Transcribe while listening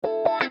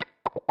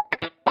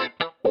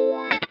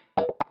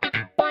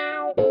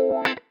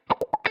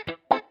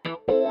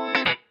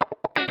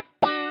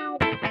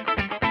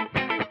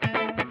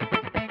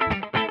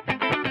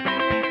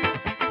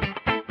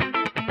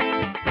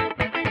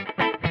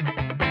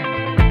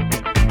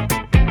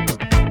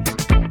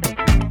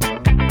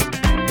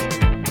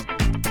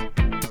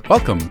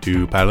Welcome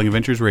to Paddling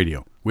Adventures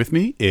Radio. With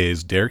me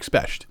is Derek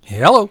Specht.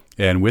 Hello.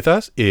 And with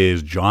us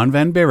is John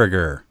Van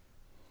Berriger.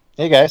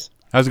 Hey, guys.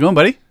 How's it going,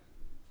 buddy?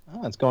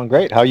 Oh, it's going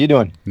great. How are you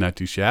doing? Not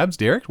too shabs.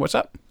 Derek, what's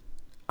up?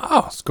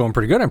 Oh, it's going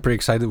pretty good. I'm pretty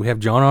excited that we have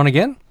John on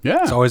again. Yeah.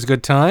 It's always a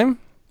good time.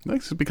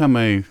 This has become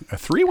a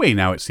three-way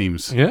now, it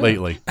seems,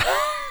 lately.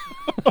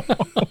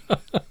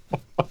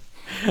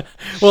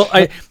 Well,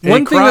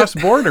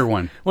 cross-border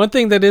one. One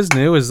thing that is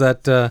new is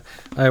that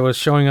I was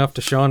showing off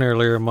to Sean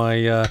earlier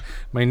my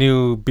my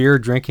new beer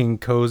drinking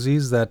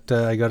cozies that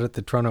I got at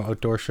the Toronto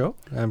Outdoor Show.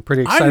 I'm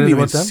pretty excited I didn't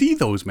even about them. see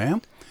those,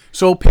 man.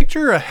 So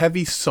picture a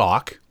heavy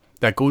sock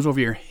that goes over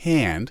your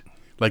hand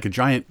like a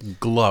giant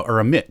glove or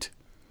a mitt.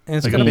 And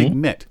it's Like got a big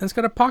mitt. And it's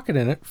got a pocket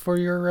in it for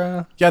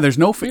your. Yeah, there's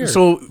no beer.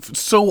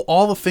 so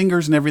all the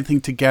fingers and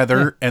everything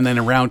together, and then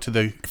around to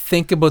the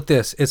Think about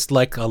this. It's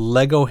like a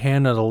Lego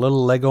hand on a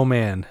little Lego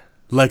man.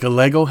 like a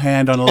Lego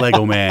hand on a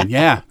Lego man.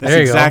 Yeah, that's There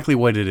you go. exactly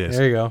what it is.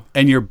 There you go.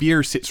 And your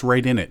beer sits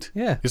right in it.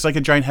 Yeah. It's like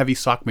a giant heavy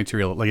sock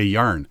material, like a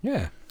yarn.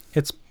 Yeah,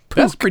 it's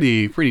That's Pook.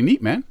 pretty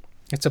neat, man.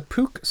 It's a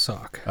Pook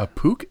sock. A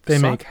Pook. They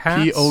sock? make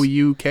hats.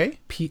 P-O-U-K.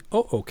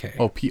 P-O-O-K.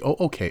 Oh,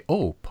 P-O-O-K.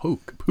 Oh,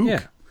 Pook. Pook.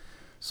 Yeah.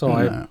 So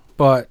I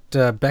bought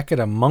Beckett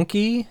a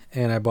monkey,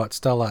 and I bought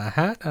Stella a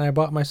hat, and I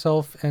bought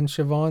myself and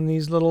Siobhan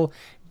these little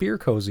beer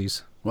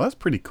cozies. Well, that's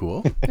pretty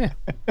cool. Yeah.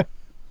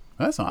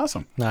 That's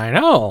awesome. I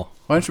know.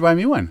 Why don't you buy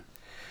me one?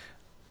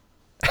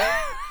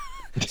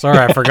 Sorry,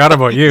 I forgot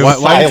about you.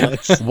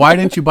 Why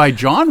didn't you buy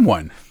John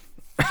one?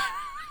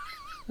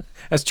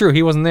 That's true.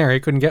 He wasn't there. He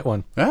couldn't get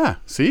one. Ah,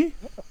 see?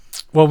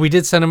 Well, we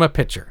did send him a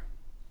picture.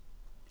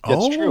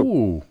 That's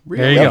true.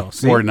 Really? There you go.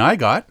 See? More than I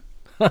got.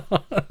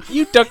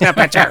 You took the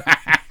picture.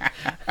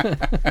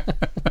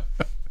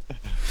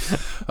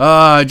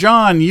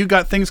 John, you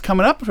got things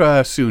coming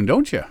up soon,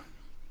 don't you?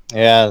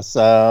 Yes,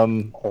 a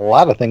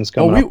lot of things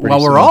coming up. pretty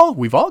soon.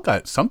 We've all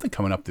got something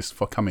coming up this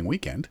coming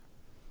weekend.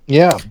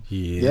 Yeah,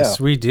 Yes,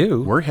 we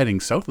do. We're heading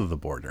south of the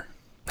border.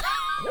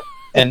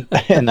 and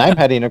I'm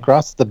heading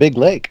across the big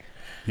lake.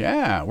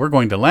 Yeah, we're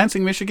going to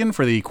Lansing, Michigan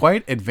for the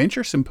Quiet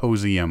Adventure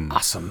Symposium.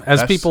 Awesome.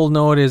 As people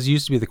know, it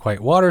used to be the Quiet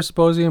Water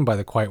Symposium by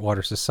the Quiet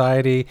Water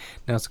Society.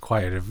 Now it's the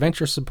Quiet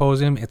Adventure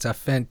Symposium. It's a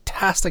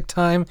fantastic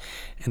time,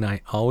 and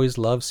I always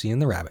love seeing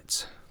the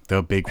rabbits.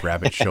 The big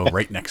rabbit show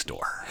right next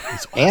door.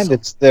 It's awesome. And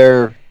it's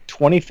their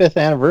 25th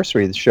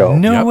anniversary of the show.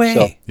 No Yep.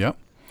 way. Yep.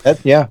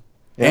 Yeah.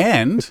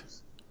 And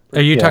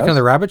Are you Yes. talking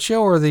the rabbit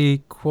show or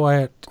the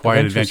Quiet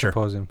Adventure.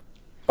 Symposium?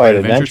 Quiet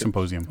Adventure Adventure.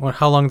 Symposium. Well,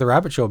 how long the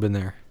rabbit show been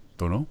there?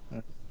 Don't know.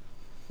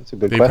 That's a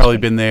good They've question. probably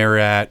been there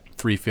at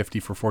 3:50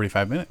 for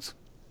 45 minutes.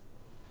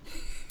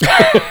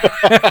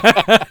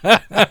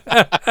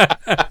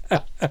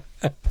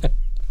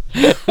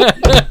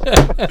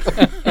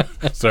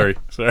 Sorry.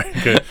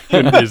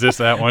 Couldn't resist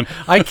that one.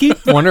 I keep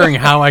wondering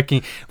how I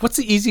can. What's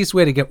the easiest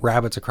way to get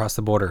rabbits across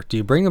the border? Do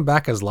you bring them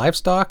back as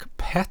livestock,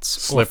 pets,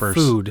 Slippers. or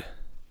food?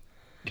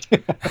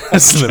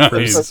 Giant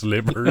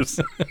slippers.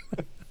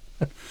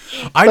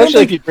 I don't Especially if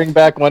think you bring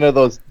back one of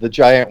the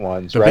giant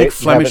ones, The right? big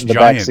Flemish Have it in the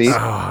back giants. seat.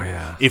 Oh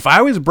yeah, if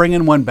I was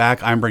bringing one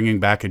back, I'm bringing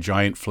back a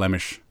giant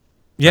Flemish.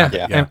 yeah.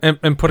 Yeah.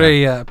 And put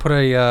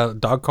a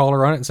dog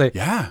collar on it and say,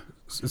 Yeah.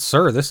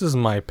 "Sir, this is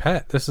my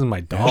pet. This is my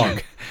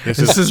dog. This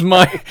this is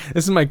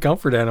my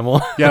comfort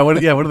animal. Yeah. What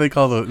do they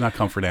call the not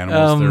comfort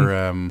animals?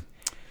 They're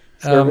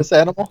Service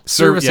animal?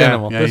 Service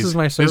animal. Yeah, This is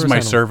my service This is my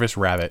animal. service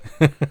rabbit.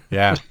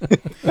 Yeah.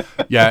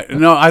 Yeah.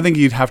 No, I think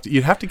you'd have to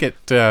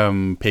get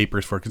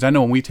papers for it, because I know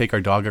when we take our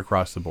dog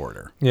across the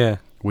border, Yeah,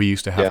 we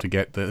used to have Yeah. to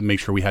get make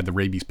sure we had the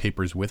rabies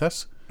papers with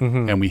us,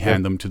 and we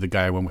hand them to the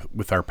guy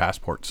with our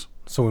passports.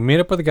 so we meet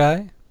up with a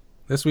guy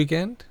this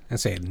weekend and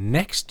say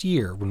next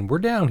year when we're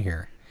down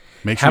here,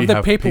 Make sure have you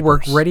the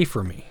paperwork papers. ready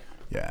for me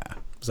Yeah.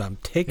 because I'm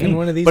taking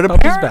one of these But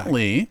puppies back.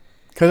 apparently,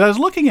 because I was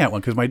looking at one,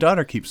 because my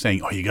daughter keeps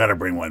saying, "Oh, you got to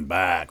bring one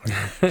back."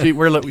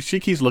 She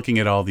keeps looking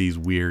at all these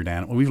weird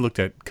animals. We've looked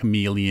at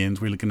chameleons.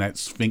 We're looking at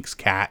Sphinx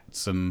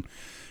cats and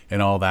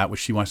all that, which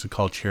she wants to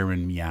call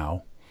Chairman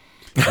Meow.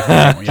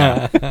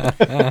 Yeah.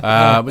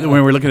 But then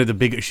when we're looking at the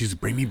big, she's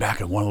bring me back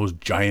one of those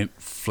giant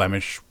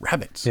Flemish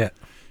rabbits. Yeah,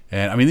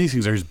 And I mean, these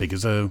things are as big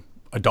as a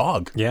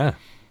dog. yeah.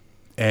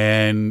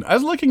 And I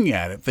was looking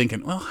at it,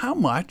 thinking, well, how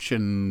much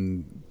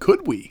and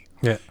could we?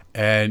 Yeah.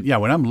 And yeah,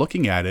 when I'm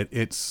looking at it,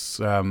 it's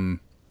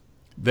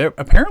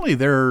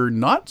they're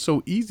not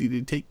so easy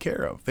to take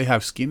care of. They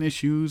have skin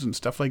issues and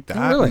stuff like that.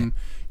 Oh, really? And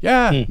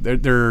yeah,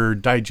 their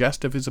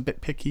digestive is a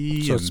bit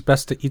picky. So it's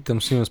best to eat them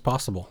as soon as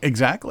possible.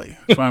 Exactly.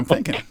 That's what I'm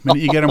thinking. The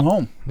minute you get them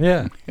home.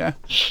 Yeah. Yeah.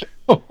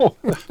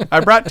 I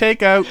brought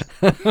takeout.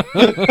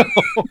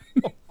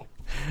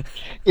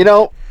 You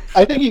know,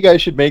 I think you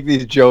guys should make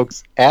these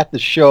jokes at the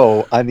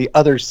show on the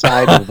other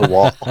side of the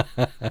wall.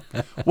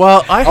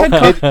 Well,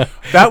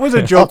 that was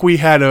a joke we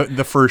had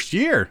the first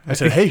year. I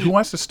said, "Hey, who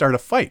wants to start a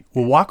fight?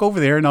 We'll walk over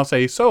there and I'll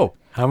say, so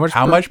How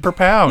much per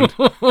pound?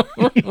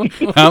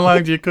 How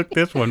long do you cook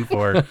this one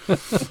for?"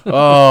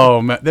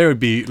 Oh man, there would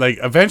be like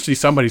eventually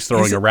somebody's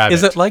throwing a rabbit.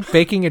 Is it like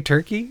baking a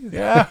turkey?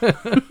 Yeah.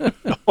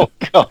 Oh,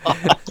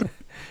 God.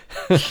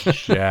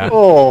 Yeah.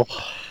 Oh,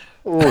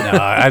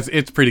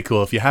 It's pretty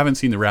cool. If you haven't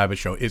seen the rabbit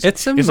show, it's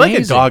like a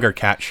amazing. dog or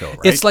cat show, right?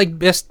 It's like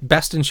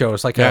best in show.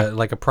 It's like Yeah.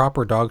 a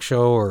proper dog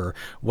show or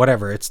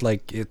whatever. It's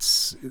like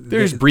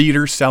There's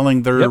breeders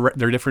selling their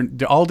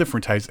all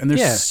different types, and there's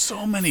Yeah.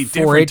 so many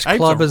different 4-H types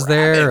club of is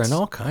there rabbits. and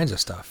all kinds of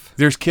stuff.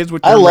 There's kids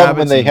with I their love rabbits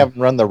when they and- have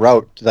them run the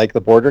route like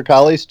the border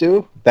collies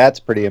do. That's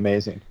pretty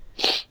amazing.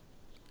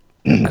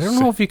 I don't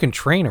know if you can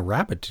train a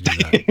rabbit to do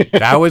that.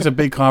 That was a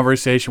big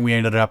conversation we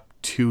ended up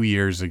 2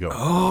 years ago.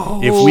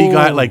 Oh. If we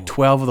got like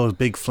 12 of those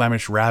big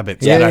Flemish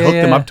rabbits, Yeah, and I yeah, hooked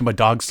them yeah. up to my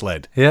dog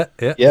sled Yeah.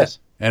 Yes.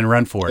 and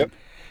run for it.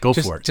 Go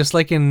Just, for it. just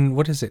like in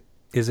what is it?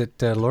 Is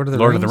it Lord of the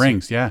Lord Rings? of the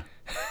Rings, yeah.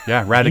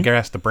 Yeah,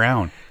 Radagast the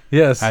Brown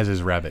Yes. has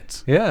his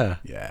rabbits. Yeah.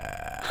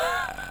 Yeah.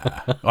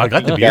 Well, I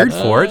got the beard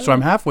for it, so I'm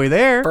halfway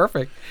there.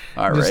 Perfect.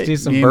 All Just right. need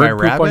some Me and my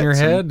bird poop on your rabbits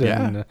head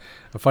and- and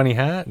a funny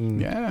hat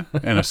and Yeah,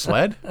 and a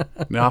sled.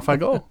 And off I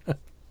go.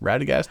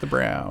 Radagast the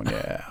Brown,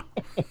 yeah.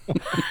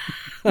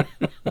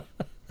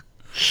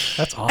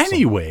 that's awesome.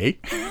 Anyway,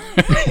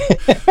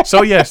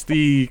 so yes,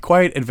 the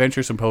Quiet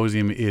Adventure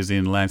Symposium is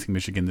in Lansing,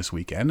 Michigan this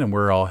weekend, and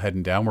we're all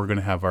heading down. We're going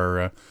to have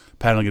our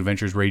Paddling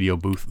Adventures radio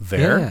booth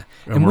there. Yeah.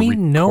 And we're we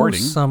know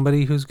recording.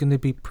 somebody who's going to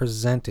be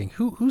presenting.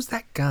 Who's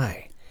that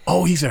guy?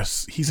 Oh, he's a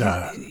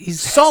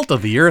salt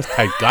of the earth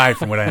type guy,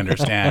 from what I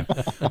understand.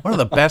 One of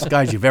the best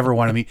guys you've ever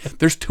wanted to meet.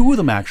 There's two of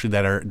them actually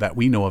that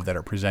we know of that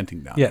are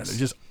presenting down Yes. there. They're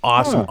just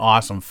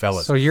awesome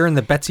fellas. So you're in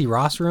the Betsy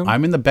Ross room?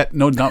 I'm in the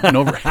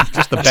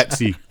just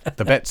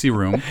the Betsy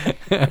room.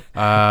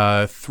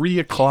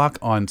 3:00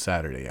 on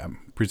Saturday. I'm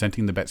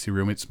presenting the Betsy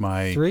room. It's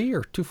my 3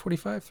 or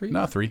 2:45? 3?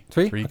 no 3.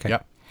 Three? 3. Okay.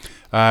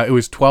 Yeah. It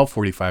was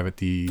 12:45 at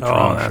the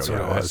Toronto that's show.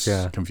 what it was, That's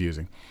yeah.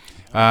 confusing.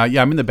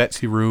 I'm in the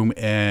Betsy room,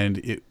 and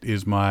it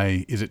is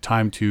Is It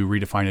Time to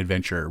Redefine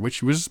Adventure,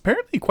 which was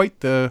apparently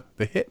quite the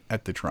hit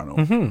at the Toronto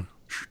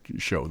Mm-hmm.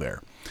 show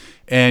there.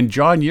 And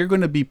John, you're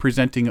going to be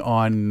presenting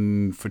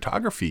on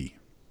photography.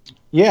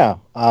 Yeah.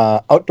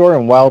 Outdoor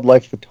and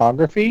wildlife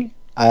photography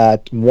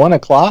at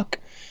 1:00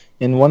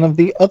 in one of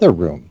the other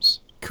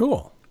rooms.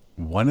 Cool.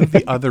 One of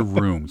the other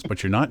rooms,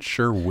 but you're not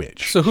sure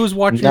which. So who's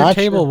watching your Not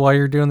table sure. while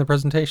you're doing the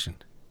presentation?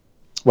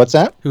 What's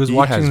that? Who's he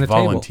watching has the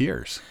table?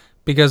 volunteers.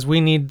 Because we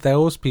need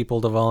those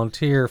people to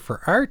volunteer for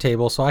our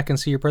table so I can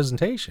see your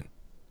presentation.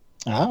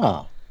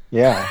 Ah,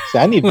 yeah. See,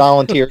 I need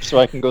volunteers so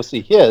I can go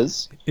see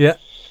his. Yeah.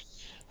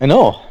 I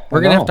know. We're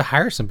going to have to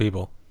hire some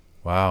people.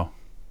 Wow.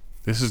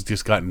 This has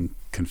just gotten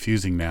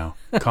confusing now.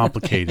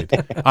 Complicated.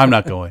 I'm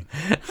not going.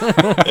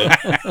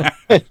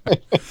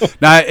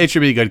 Nah, it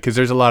should be good because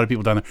there's a lot of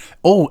people down there.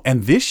 Oh,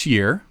 and this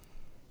year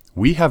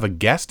we have a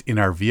guest in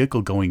our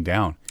vehicle going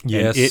down.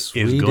 Yes, and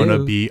it is we going to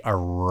do. be a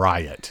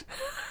riot.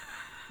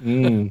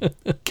 Mm.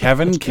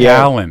 Kevin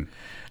Callan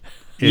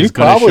is You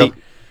going to probably- show.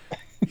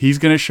 He's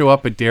going to show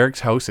up at Derek's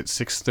house at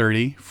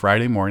 6:30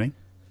 Friday morning.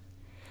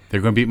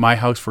 They're going to be at my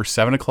house for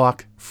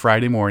 7:00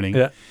 Friday morning.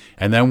 Yeah.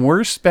 And then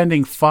we're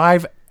spending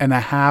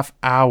 5.5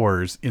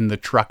 hours in the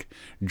truck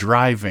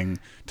driving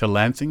to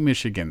Lansing,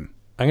 Michigan.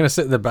 I'm going to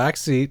sit in the back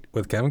seat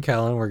with Kevin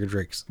Callan. We're going to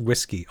drink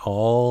whiskey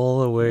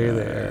all the way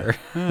there.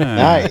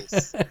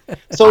 Nice.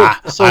 So,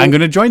 I'm going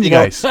to join you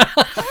know, guys.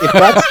 if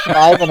that's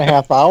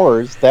 5.5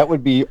 hours, that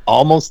would be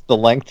almost the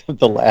length of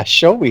the last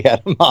show we had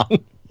him on.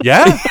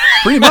 Yeah,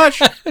 pretty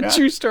much. Yeah.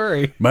 True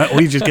story. But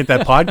we just get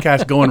that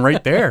podcast going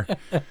right there.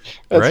 That's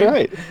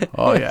right.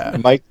 Oh, yeah.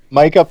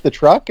 Mic up the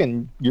truck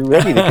and you're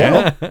ready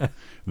to go.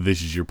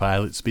 This is your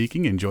pilot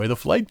speaking. Enjoy the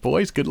flight,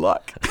 boys. Good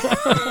luck.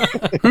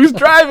 Who's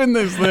driving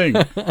this thing?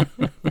 Well,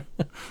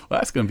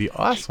 that's going to be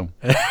awesome.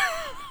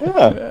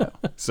 Yeah.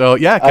 So,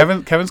 yeah,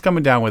 Kevin's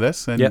coming down with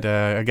us. And Yep.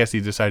 I guess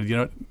he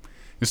decided,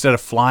 instead of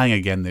flying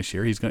again this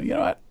year, he's going to, you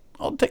know what?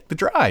 I'll take the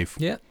drive.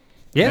 Yeah.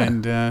 Yeah.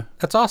 And,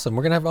 That's awesome.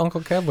 We're going to have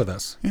Uncle Kev with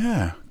us.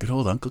 yeah, good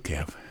old Uncle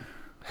Kev.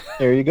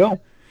 There you go.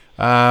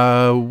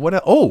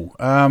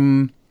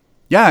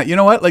 Yeah, you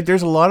know what? Like,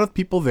 there's a lot of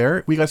people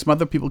there. We got some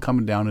other people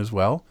coming down as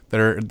well.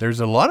 There's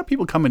a lot of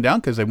people coming down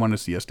because they want to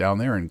see us down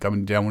there and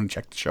coming down and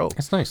check the show,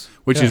 It's nice.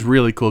 which Yeah. is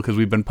really cool because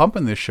we've been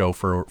pumping this show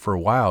for a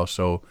while.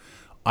 So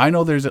I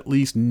know there's at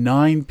least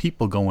 9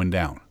 people going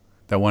down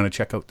that want to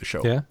check out the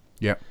show. Yeah.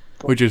 Yeah,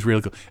 which is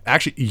really cool.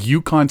 Actually,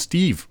 Yukon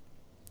Steve,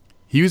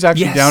 he was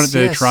actually Yes, down at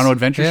the yes. Toronto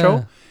Adventure Yeah.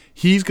 Show.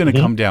 He's going to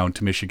come down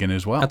to Michigan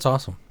as well. That's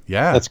awesome.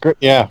 Yeah. That's great.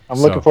 Yeah. I'm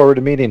So- looking forward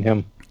to meeting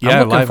him. Yeah, I'm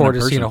looking live forward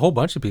in to seeing person. a whole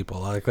bunch of people.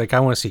 Like I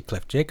want to see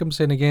Cliff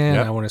Jacobson again.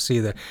 Yep. I want to see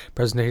the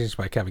presentations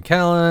by Kevin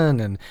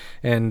Callan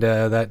and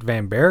that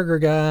Van Berger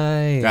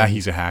guy. Ah,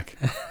 he's a hack.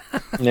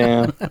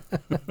 Yeah.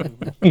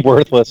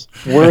 Worthless.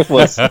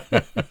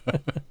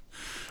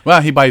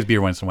 Well, he buys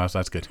beer once in a while, so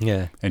that's good.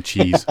 Yeah. And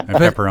cheese and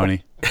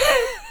pepperoni.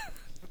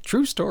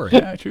 True story.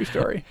 Yeah, true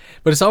story.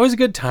 But it's always a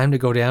good time to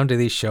go down to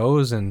these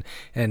shows and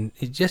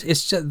it's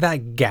just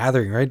that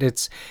gathering, right?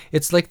 It's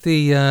like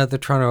the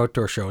Toronto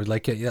Outdoor Show.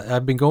 Like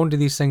I've been going to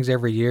these things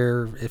every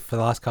year for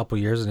the last couple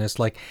of years, and it's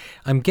like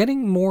I'm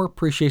getting more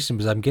appreciation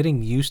because I'm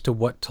getting used to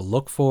what to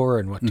look for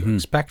and what to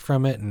expect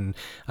from it, and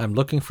I'm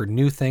looking for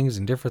new things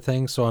and different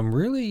things. So I'm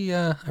really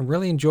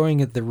enjoying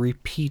it. The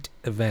repeat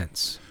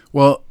events.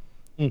 Well,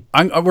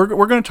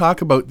 We're going to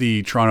talk about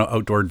the Toronto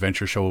Outdoor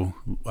Adventure Show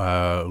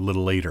a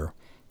little later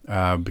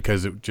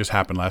because it just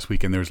happened last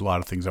week, and there's a lot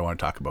of things I want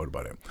to talk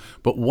about it.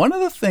 But one of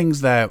the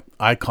things that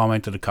I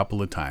commented a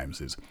couple of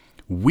times is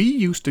we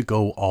used to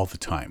go all the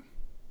time.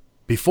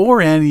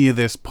 Before any of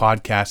this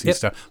podcasting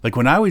stuff, like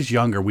when I was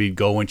younger, we'd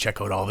go and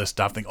check out all this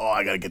stuff, think, oh,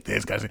 I got to get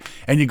this, guys.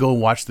 And you go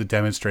and watch the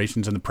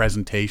demonstrations and the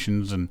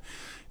presentations, and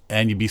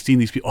you'd be seeing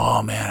these people,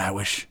 oh, man, I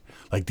wish,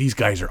 like, these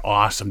guys are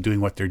awesome doing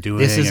what they're doing.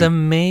 This is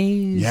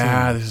amazing.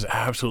 Yeah, this is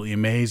absolutely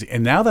amazing.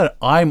 And now that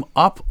I'm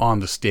up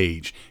on the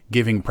stage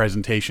giving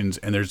presentations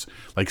and there's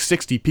like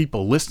 60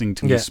 people listening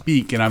to me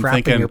speak, and I'm crapping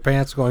thinking, your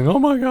pants going, oh,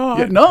 my God.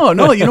 Yeah,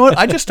 no, you know what?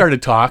 I just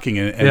started talking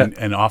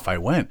and off I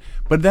went.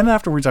 But then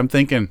afterwards, I'm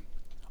thinking,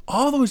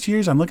 all those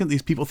years, I'm looking at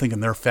these people thinking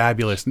they're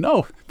fabulous.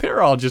 No,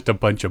 they're all just a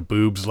bunch of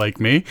boobs like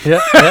me.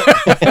 Yeah.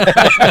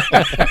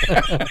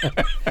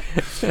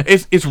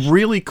 It's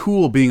really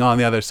cool being on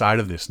the other side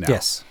of this now.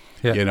 Yes.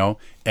 Yeah. You know,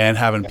 and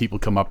having people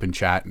come up and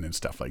chatting and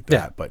stuff like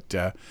that.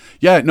 Yeah.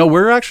 But no,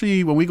 we're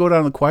actually, when we go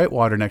down to the Quiet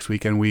Water next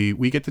weekend,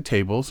 we get the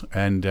tables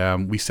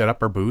and we set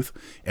up our booth,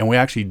 and we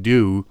actually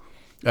do.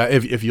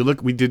 If you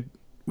look, we did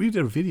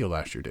a video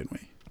last year, didn't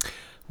we?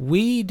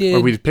 We did.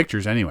 Or we did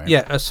pictures anyway.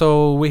 Yeah,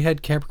 so we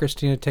had Camper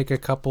Christina take a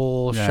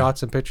couple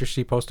shots and pictures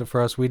she posted for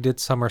us. We did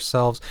some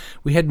ourselves.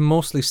 We had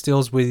mostly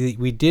stills.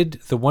 We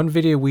did the one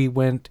video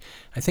I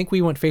think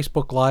we went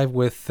Facebook Live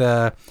with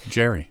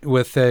Jerry.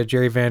 With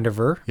Jerry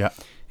Vandiver. Yeah.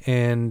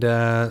 And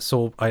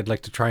so I'd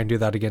like to try and do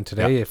that again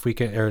today if we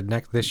can, or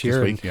this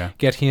year, week, and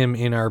get him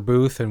in our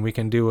booth, and we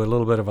can do a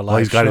little bit of a live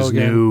he's got show his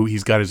again.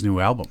 He's got his new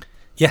album.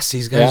 Yes,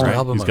 he's got his new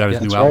album. He's got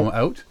his new album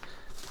out.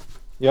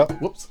 Yep.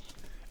 Whoops.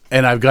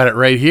 And I've got it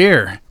right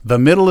here. The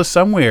Middle is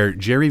Somewhere,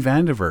 Jerry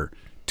Vandiver,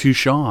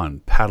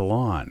 Tucson, Paddle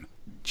On,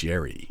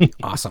 Jerry.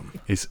 Awesome.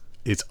 It's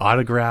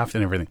autographed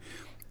and everything.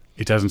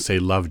 It doesn't say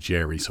Love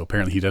Jerry, so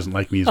apparently he doesn't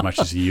like me as much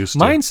as he used to.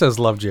 Mine says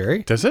Love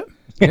Jerry. Does it?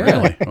 Yeah.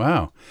 Really?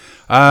 Wow.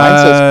 Mine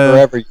says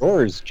Forever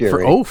Yours,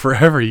 Jerry.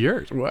 Forever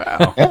Yours.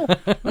 Wow.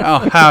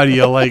 Well, how do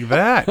you like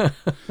that?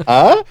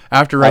 Huh?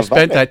 After I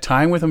spent that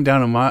time with him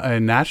down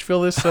in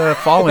Nashville this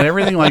fall and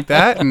everything like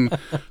that, and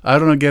I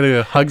don't know,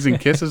 get hugs and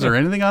kisses or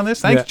anything on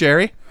this. Thanks,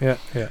 Jerry. Yeah.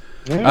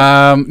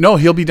 No,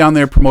 he'll be down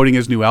there promoting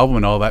his new album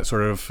and all that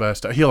sort of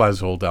stuff. He'll have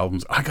his old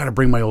albums. I got to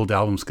bring my old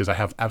albums because I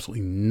have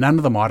absolutely none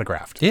of them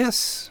autographed.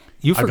 Yes.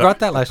 You forgot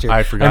that last year.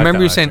 I forgot. I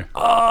remember you that saying,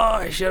 "Oh,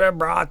 I should have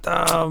brought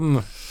them."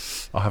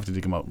 I'll have to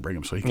dig them out and bring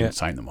them so he can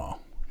sign them all.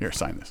 Here,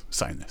 sign this,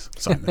 sign this,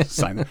 sign this,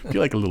 sign this. Feel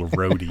like a little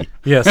roadie.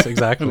 Yes,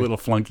 exactly. A little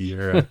flunky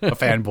or a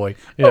fanboy.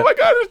 Yeah. Oh my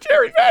God, it's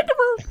Jerry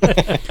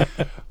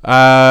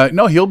Vandiver.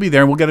 No, he'll be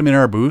there, and we'll get him in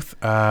our booth.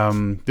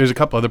 There's a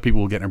couple other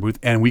people we'll get in our booth,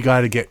 and we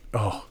got to get.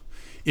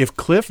 If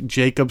Cliff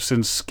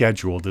Jacobson's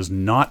schedule does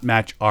not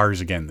match ours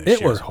again this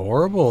year. It was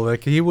horrible.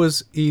 Like he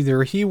was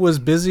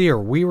busy or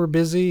we were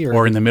busy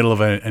or in the middle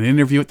of an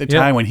interview at the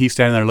time when he's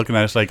standing there looking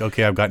at us like,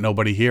 okay, I've got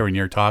nobody here and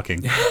you're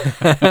talking.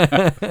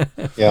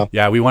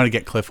 Yeah, we want to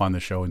get Cliff on the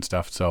show and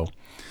stuff. So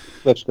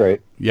that's great.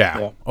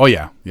 Yeah. Oh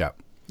yeah.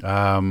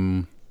 I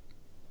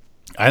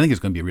think it's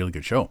going to be a really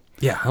good show.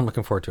 Yeah, I'm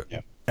looking forward to it. Yeah.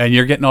 And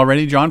you're getting all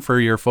ready, John, for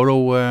your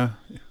photo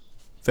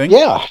thing?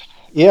 Yeah.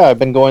 I've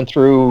been going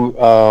through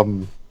a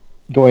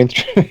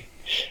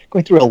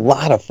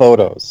lot of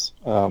photos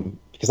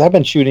because I've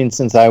been shooting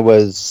since I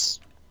was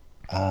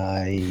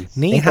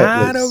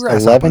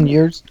 11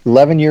 years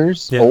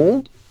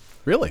old.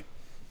 Really?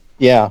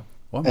 Yeah.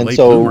 Well, I'm a late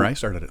bloomer. I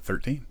started at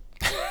 13.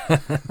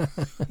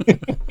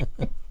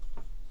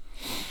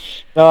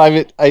 No,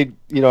 I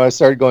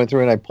started going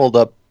through and I pulled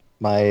up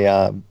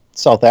my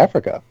South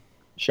Africa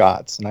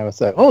shots and I was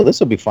like, oh,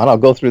 this will be fun. I'll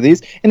go through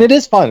these. And it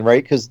is fun,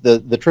 right? Because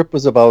the trip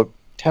was about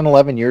 10,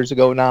 11 years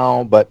ago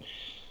now, but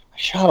I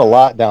shot a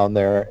lot down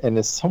there, and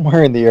it's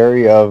somewhere in the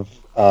area of,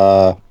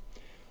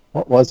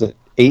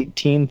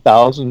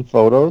 18,000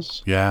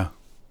 photos? Yeah.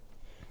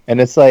 And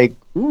it's like,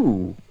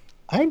 ooh,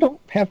 I don't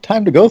have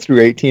time to go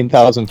through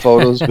 18,000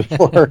 photos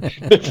before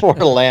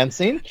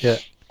Lansing. Yeah.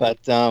 But,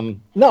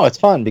 no, it's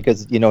fun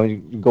because, you're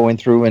going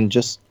through and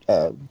just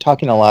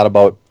talking a lot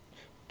about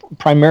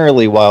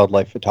primarily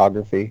wildlife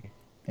photography.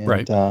 And,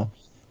 right.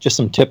 Just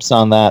some tips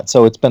on that.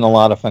 So it's been a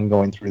lot of fun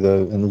going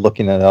through and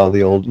looking at all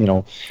the old,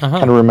 kind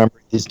of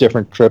remembering these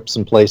different trips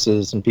and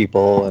places and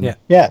people. And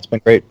yeah, it's been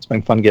great. It's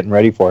been fun getting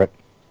ready for it.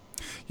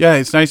 Yeah,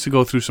 it's nice to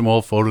go through some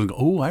old photos and go,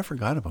 oh, I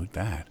forgot about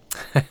that.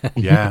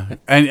 Yeah.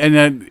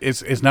 And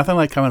it's nothing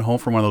like coming home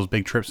from one of those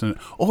big trips and,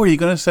 are you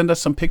going to send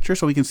us some pictures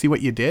so we can see what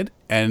you did?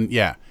 And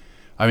yeah.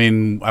 I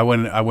mean, I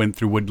went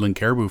through Woodland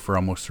Caribou for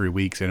almost 3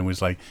 weeks, and it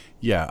was like,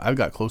 yeah, I've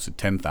got close to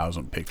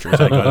 10,000 pictures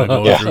I got to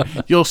go through.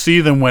 You'll see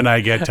them when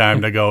I get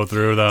time to go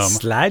through them.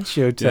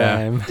 Slideshow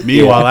time. Yeah.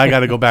 Meanwhile, I got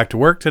to go back to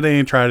work today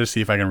and try to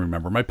see if I can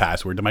remember my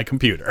password to my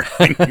computer.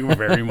 Thank you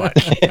very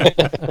much.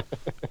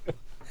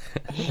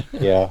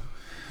 Yeah.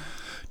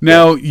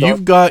 Now,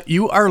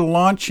 you are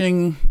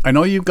launching, I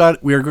know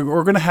we're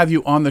going to have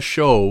you on the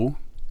show.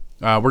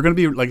 We're going to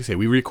be, like I say,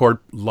 we record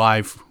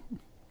live.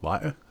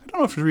 I don't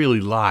know if it's really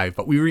live,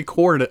 but we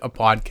record a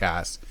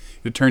podcast.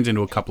 It turns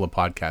into a couple of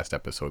podcast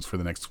episodes for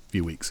the next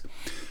few weeks.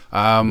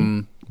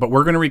 But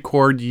we're going to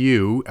record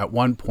you at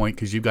one point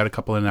because you've got a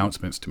couple of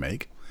announcements to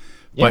make.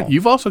 Yeah. But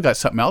you've also got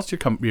something else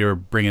you're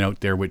bringing out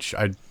there, which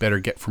I'd better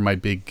get from my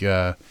big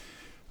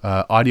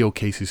audio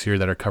cases here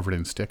that are covered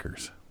in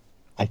stickers.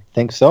 I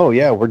think so.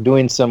 Yeah,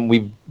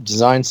 we've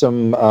designed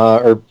some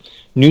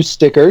new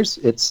stickers.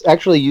 It's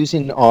actually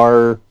using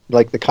the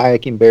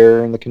kayaking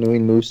bear and the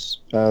canoeing moose,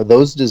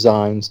 those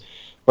designs,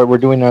 but we're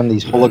doing on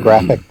these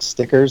holographic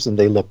stickers, and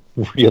they look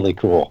really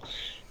cool.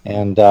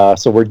 And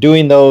so we're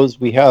doing those.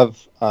 We have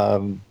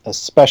a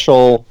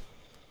special.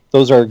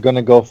 Those are going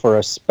to go for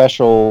a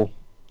special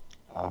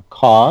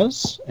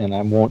cause, and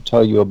I won't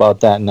tell you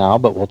about that now,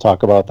 but we'll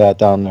talk about that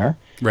down there.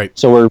 Right.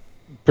 So we're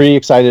pretty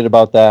excited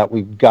about that.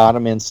 We've got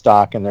them in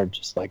stock, and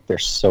they're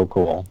so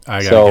cool.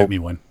 I gotta get me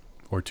one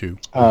or two.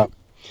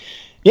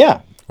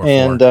 Yeah, Or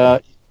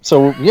and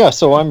so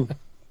I'm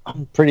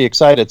pretty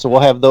excited. So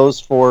we'll have those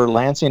for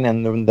Lansing,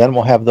 and then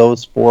we'll have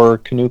those for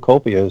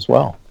Canoecopia as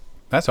well.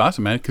 That's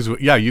awesome, man. Because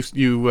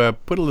you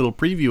put a little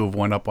preview of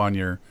one up on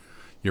your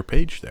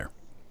page there.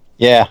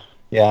 Yeah.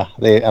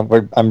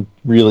 I'm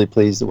really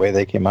pleased the way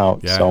they came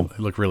out. Yeah, So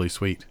they look really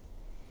sweet.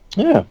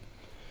 yeah.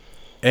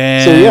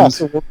 And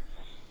So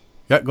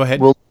go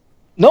ahead.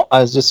 No,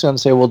 I was just going to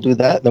say we'll do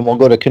that. Then we'll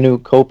go to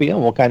Canoecopia,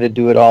 and we'll kind of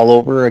do it all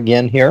over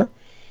again here.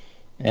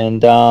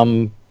 And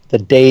the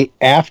day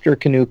after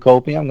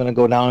Canoecopia, I'm going to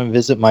go down and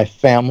visit my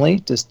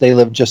family. They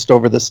live just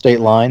over the state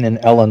line in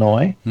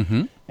Illinois.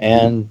 Mm-hmm.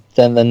 And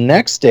then the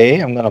next day,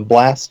 I'm going to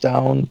blast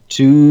down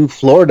to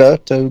Florida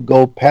to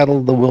go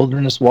paddle the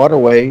Wilderness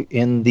Waterway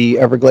in the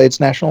Everglades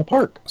National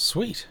Park.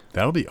 Sweet.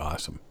 That'll be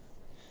awesome.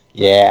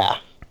 Yeah.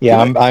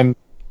 I'm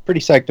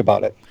pretty psyched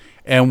about it.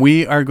 And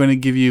we are going to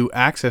give you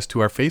access to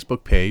our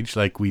Facebook page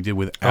like we did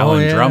with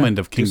Alan Drummond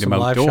of Do Kingdom some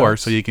live Outdoor,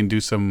 shots. so you can do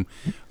some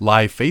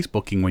live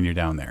Facebooking when you're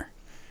down there.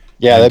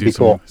 Yeah, And that'd do be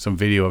cool. Some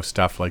video of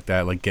stuff like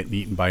that, like getting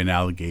eaten by an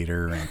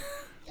alligator and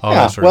all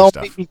Yeah, that sort of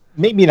stuff.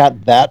 maybe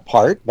not that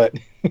part, but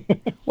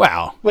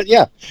Wow. but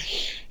yeah.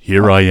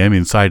 Here I am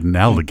inside an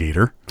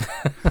alligator.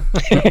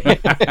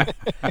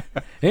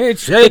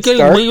 It's shaking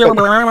dark, me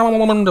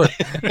around.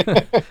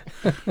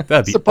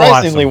 That'd be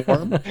Surprisingly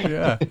awesome. warm.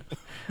 Yeah.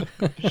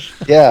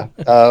 Yeah.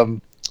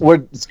 I'm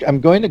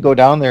going to go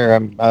down there.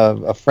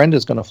 A friend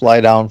is going to fly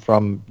down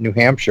from New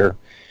Hampshire,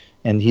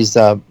 and he's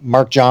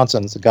Mark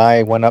Johnson's the guy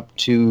I went up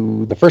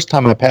to the first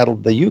time I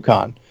paddled the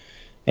Yukon,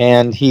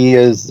 and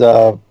he's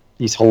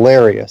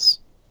hilarious.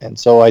 And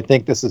so I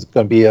think this is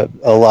going to be a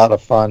lot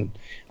of fun.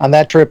 On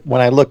that trip, when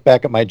I look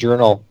back at my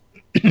journal,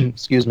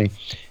 excuse me,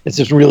 it's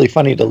just really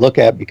funny to look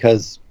at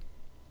because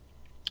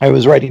I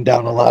was writing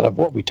down a lot of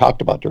what we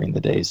talked about during the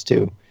days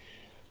too.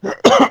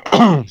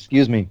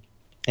 Excuse me.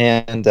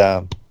 And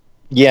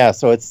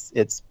so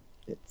it's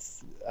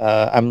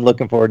I'm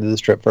looking forward to this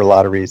trip for a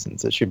lot of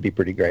reasons. It should be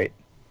pretty great.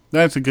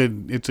 It's a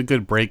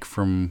good break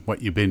from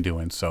what you've been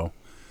doing. So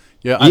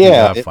yeah, I think you'll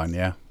have fun.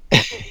 Yeah.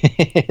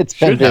 It's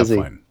been Should have busy.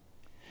 fun.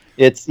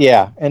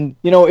 And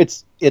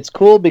it's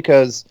cool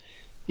because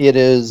it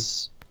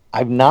is.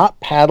 I've not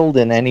paddled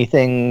in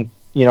anything.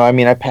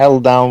 I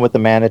paddled down with the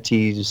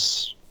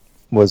manatees.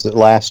 Was it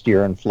last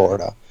year in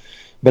Florida?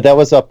 But that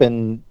was up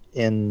in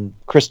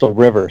Crystal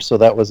River, so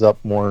that was up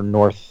more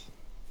north,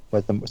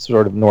 with the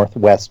sort of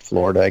northwest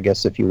Florida, I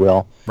guess, if you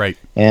will. Right.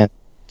 And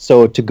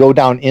so to go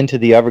down into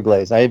the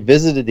Everglades, I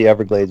visited the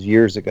Everglades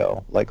years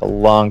ago, like a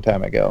long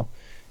time ago,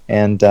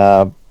 and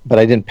but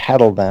I didn't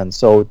paddle then.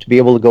 So to be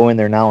able to go in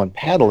there now and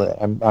paddle it,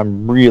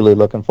 I'm really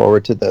looking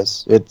forward to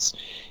this.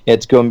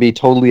 It's going to be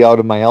totally out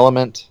of my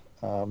element.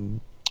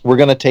 We're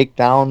going to take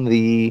down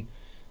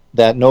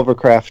that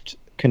Novacraft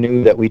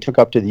canoe that we took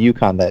up to the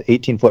Yukon, that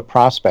 18-foot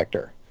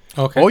Prospector.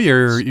 Okay. Oh,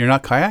 you're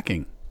not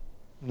kayaking.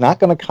 Not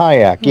going to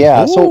kayak.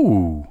 Yeah. So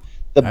Ooh,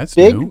 the that's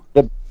big new.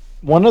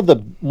 one of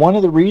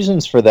the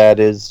reasons for that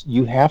is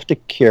you have to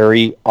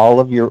carry all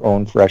of your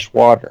own fresh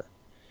water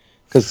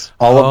because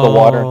all of the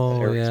water in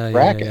there is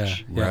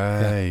brackish.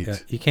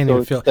 Right. You can't So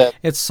even feel it's that-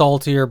 it's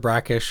salty or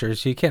brackish, or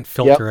so you can't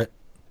filter it.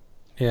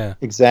 Yeah.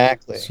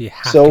 Exactly. So you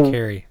have to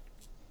carry.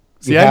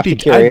 See, you I'd have to be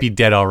carry I'd be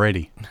dead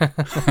already.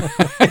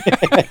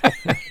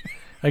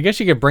 I guess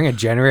you could bring a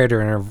generator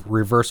and a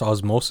reverse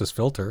osmosis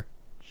filter.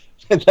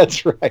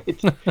 That's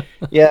right.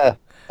 Yeah.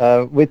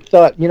 We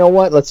thought, you know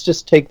what? Let's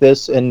just take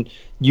this, and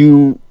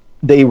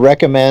they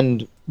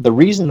recommend the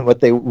reason what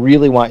they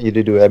really want you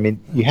to do. I mean,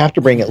 you have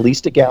to bring at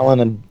least a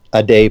gallon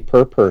a day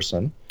per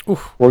person.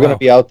 Oof, We're going to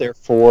be out there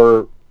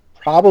for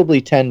probably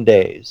 10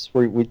 days.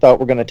 We thought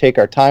we're going to take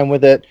our time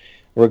with it.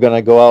 We're going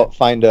to go out,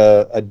 find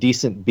a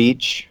decent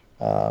beach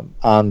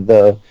on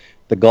the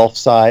Gulf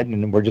side,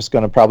 and we're just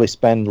going to probably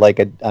spend like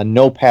a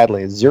no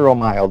paddling, a 0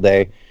 mile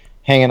day,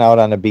 hanging out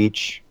on a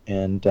beach,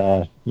 and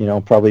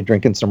probably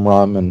drinking some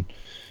rum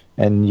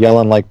and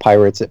yelling like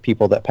pirates at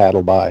people that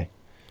paddle by.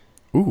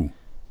 Ooh,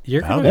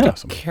 You're that'll going be to have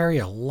awesome. to carry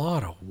a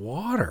lot of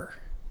water.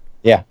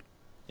 Yeah.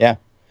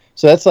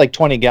 So that's like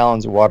 20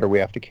 gallons of water we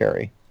have to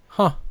carry.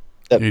 Huh.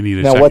 You need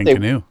a Now, second what they-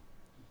 canoe.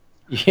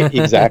 Yeah,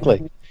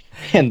 exactly.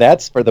 and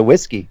that's for the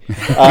whiskey.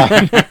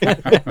 Uh,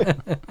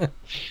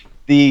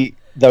 the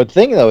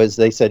thing though is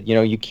they said,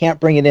 you can't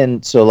bring it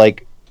in. So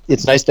like,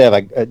 it's nice to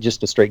have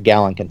just a straight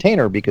gallon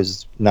container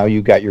because now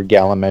you got your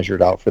gallon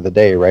measured out for the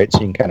day, right? So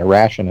you can kind of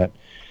ration it.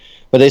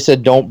 But they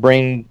said don't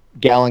bring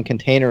gallon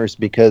containers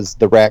because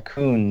the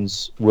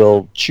raccoons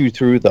will chew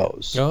through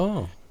those.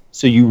 Oh.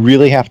 So you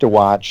really have to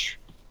watch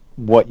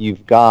what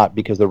you've got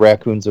because the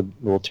raccoons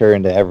will tear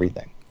into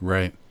everything.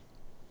 Right.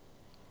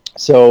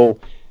 So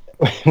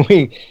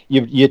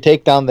you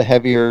take down the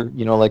heavier,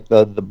 like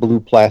the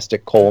blue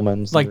plastic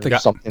Colemans, Like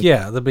something.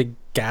 the big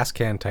gas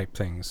can type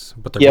things,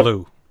 but they're Yep.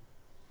 blue.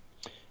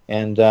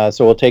 And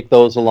so we'll take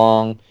those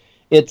along.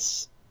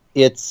 It's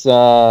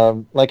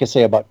like I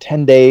say, about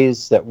 10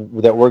 days that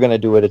we're going to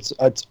do it.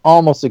 It's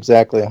almost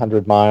exactly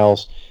 100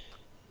 miles.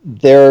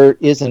 There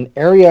is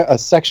a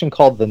section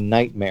called the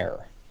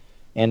Nightmare,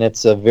 and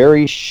it's a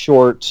very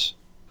short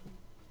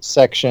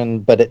section,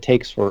 but it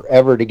takes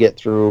forever to get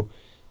through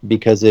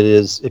because it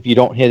is, if you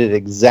don't hit it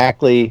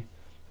exactly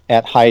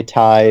at high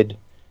tide,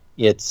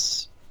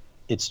 it's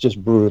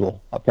just brutal,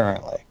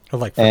 apparently. Or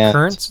like for And-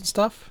 currents and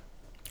stuff?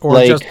 Or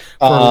like just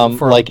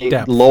for like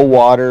depth? low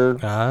water.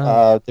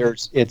 Ah.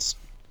 It's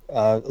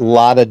a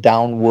lot of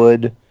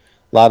downwood, a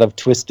lot of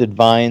twisted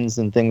vines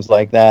and things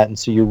like that, and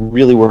so you're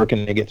really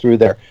working to get through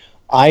there.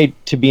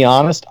 To be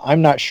honest,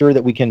 I'm not sure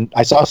that we can.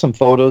 I saw some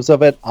photos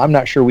of it. I'm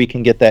not sure we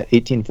can get that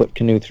 18-foot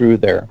canoe through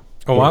there.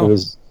 Oh, wow. It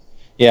was,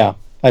 yeah.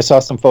 I saw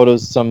some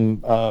photos.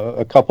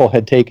 A couple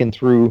had taken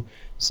through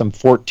some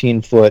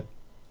 14-foot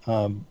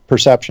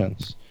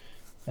perceptions.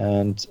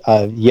 And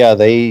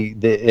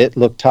it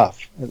looked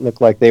tough. It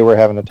looked like they were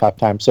having a tough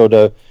time. So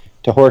to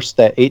horse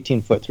that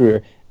 18-foot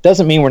through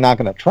doesn't mean we're not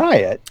going to try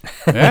it.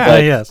 Yeah.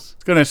 Yes. I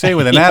was going to say,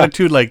 with an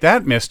attitude like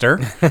that, mister,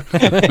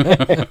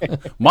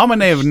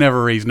 Mama have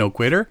never raised no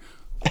quitter.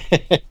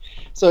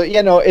 So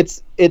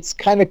it's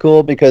kind of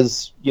cool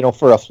because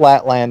for a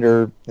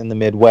flatlander in the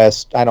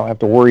Midwest, I don't have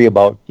to worry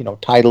about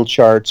tidal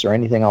charts or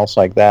anything else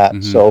like that.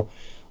 Mhm. So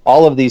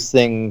all of these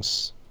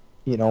things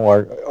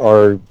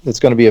are it's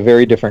going to be a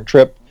very different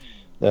trip.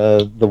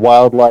 The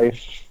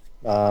wildlife,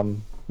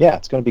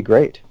 it's going to be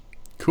great.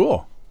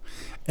 Cool.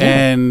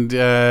 And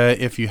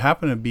if you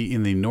happen to be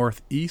in the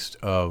northeast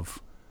of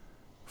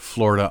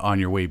Florida on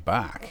your way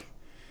back,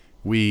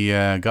 we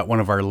got one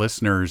of our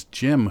listeners,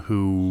 Jim,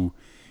 who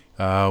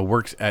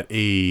works at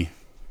a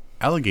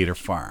alligator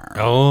farm.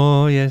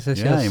 Oh, yes.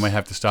 Yeah, you might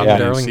have to stop Yeah.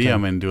 in and see Darlington.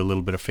 him and do a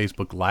little bit of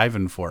Facebook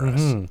Living for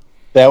us. Mhm.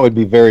 That would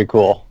be very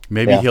cool.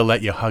 Maybe Yeah. he'll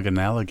let you hug an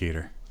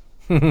alligator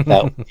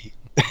That would be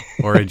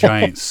or a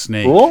giant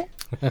snake. cool.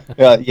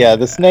 Yeah,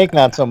 the snake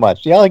not so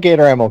much. The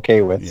alligator I'm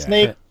okay with. Yeah.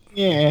 Snake,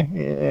 yeah.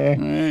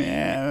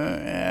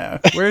 Yeah.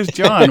 Where's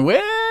John?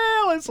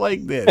 Well, it's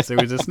like this. There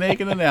was a snake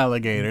and an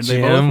alligator.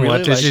 They both Jim, really what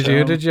did you liked do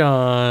them. to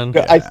John?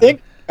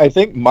 I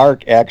think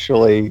Mark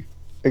actually.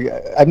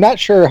 I'm not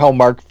sure how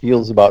Mark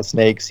feels about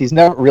snakes. He's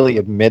never really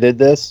admitted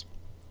this,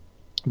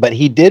 but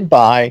he did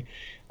buy,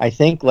 I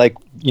think, like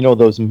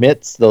those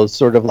mitts, those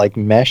sort of like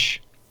mesh,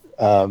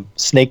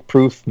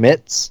 snake-proof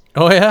mitts.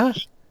 Oh, yeah?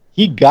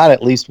 He got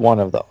at least one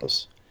of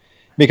those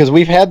because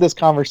we've had this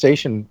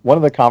conversation. One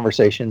of the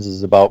conversations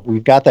is about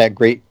we've got that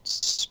great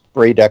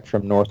spray deck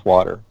from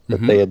Northwater that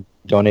Mhm. they had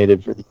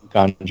donated for the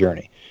Yukon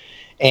journey,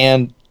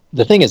 and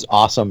the thing is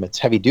awesome. It's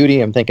heavy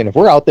duty. I'm thinking if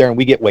we're out there and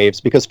we get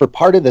waves, because for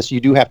part of this you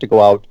do have to go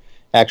out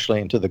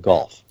actually into the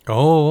Gulf.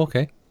 Oh,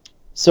 okay.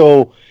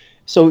 So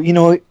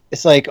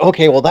it's like,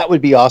 okay, well that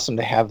would be awesome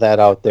to have that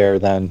out there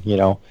then.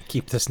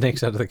 Keep the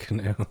snakes out of the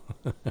canoe.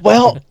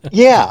 Well,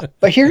 yeah,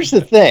 but here's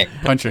the thing.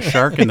 Punch a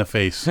shark in the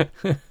face.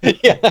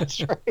 Yeah, that's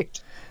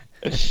right.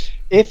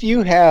 If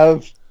you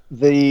have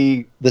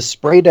the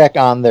spray deck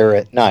on there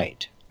at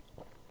night,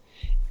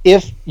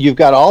 if you've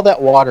got all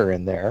that water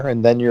in there,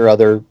 and then your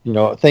other,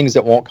 things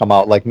that won't come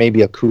out, like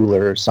maybe a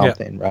cooler or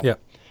something, right? Yeah.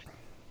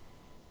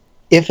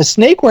 If a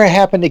snake were to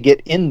happen to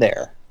get in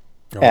there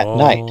at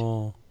night,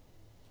 Oh.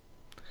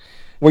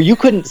 where you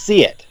couldn't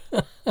see it,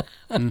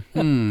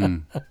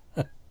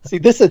 see,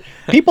 this is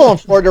people in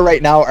Florida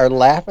right now are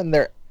laughing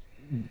their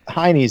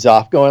heinies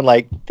off, going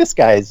like, "This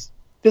guy's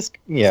a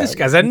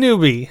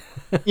newbie.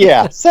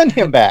 yeah, send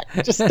him back.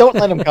 Just don't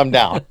let him come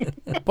down."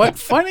 But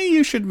funny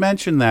you should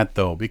mention that,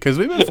 though, because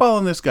we've been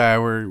following this guy.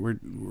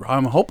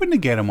 I'm hoping to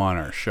get him on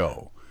our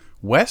show,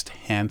 West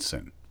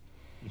Hansen.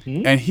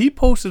 Mhm. And he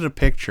posted a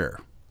picture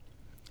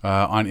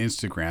on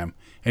Instagram.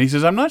 And he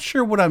says, I'm not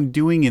sure what I'm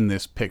doing in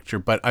this picture,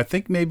 but I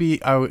think maybe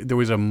there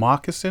was a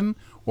moccasin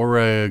or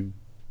a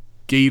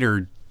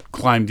gator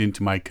climbed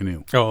into my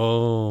canoe.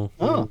 Oh.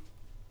 Oh.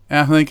 And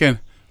I'm thinking,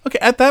 okay,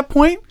 at that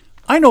point,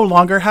 I no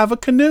longer have a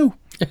canoe.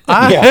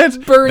 Yeah.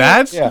 Burn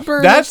it. Yeah.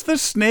 Burn That's the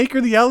snake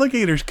or the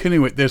alligator's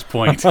canoe at this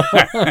point.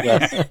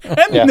 Yes.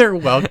 And Yeah. they're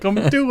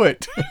welcome to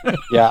it.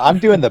 Yeah, I'm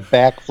doing the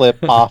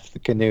backflip off the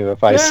canoe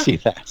if I see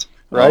that.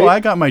 Right? Oh, I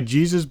got my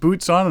Jesus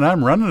boots on and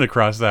I'm running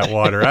across that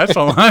water. That's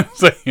all I'm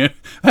saying.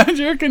 That's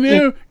your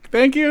canoe.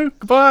 Thank you.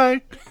 Goodbye.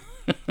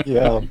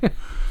 Yeah.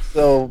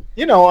 So,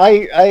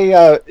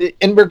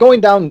 and we're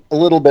going down a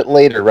little bit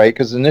later, right?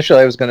 Because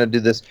initially I was going to do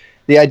this.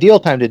 The ideal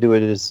time to do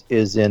it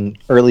is in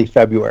early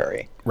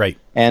February. Right.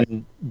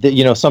 And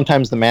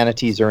sometimes the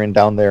manatees are in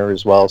down there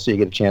as well, so you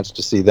get a chance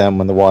to see them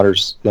when the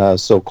water's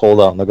so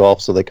cold out in the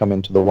Gulf, so they come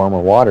into the warmer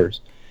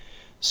waters.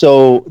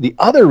 So the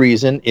other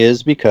reason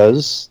is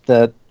because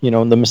that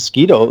the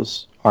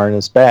mosquitoes aren't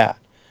as bad,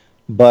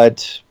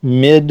 but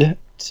mid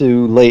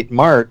to late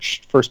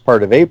March, first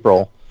part of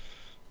April,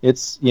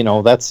 it's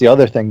that's the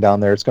other thing down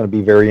there. It's going to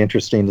be very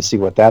interesting to see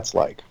what that's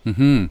like.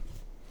 Mm-hmm.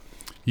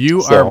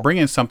 You are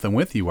bringing something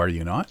with you, are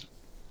you not?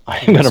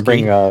 I'm going to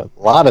bring a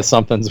lot of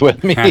somethings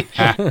with me.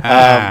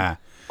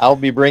 I'll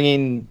be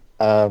bringing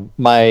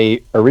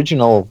my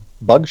original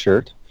bug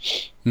shirt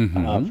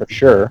for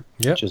sure,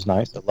 which is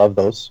nice. I love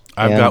those.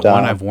 I've got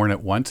one. I've worn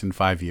it once in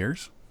 5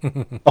 years.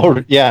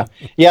 Oh yeah.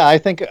 I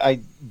think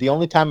the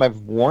only time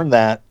I've worn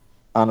that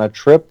on a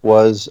trip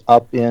was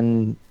up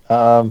in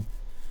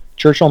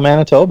Churchill,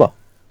 Manitoba.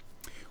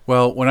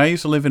 Well, when I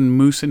used to live in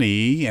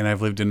Moosonee, and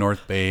I've lived in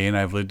North Bay, and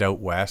I've lived out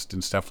west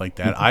and stuff like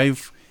that,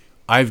 I've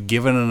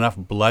given enough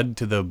blood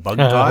to the bug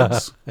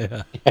gods.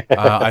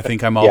 I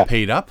think I'm all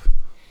paid up.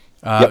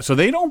 So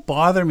they don't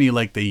bother me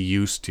like they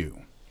used to.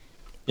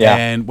 Yeah.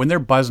 And when they're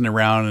buzzing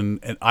around,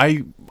 and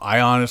I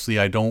honestly,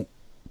 I don't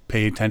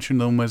pay attention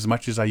to them as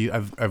much as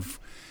I've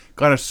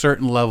got a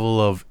certain level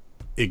of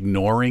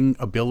ignoring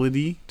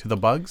ability to the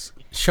bugs.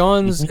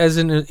 Sean's, as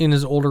in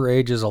his older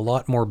age, is a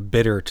lot more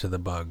bitter to the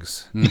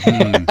bugs.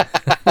 Mm-hmm.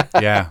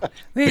 Yeah.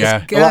 They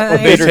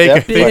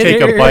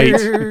take a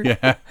bite.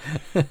 Yeah.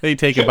 They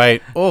take a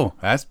bite. Oh,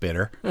 that's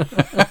bitter.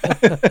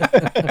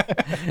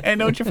 And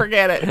don't you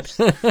forget it.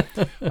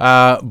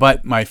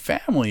 But my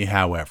family,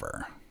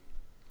 however,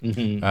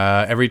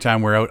 every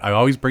time we're out, I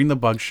always bring the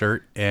bug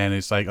shirt, and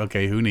it's like,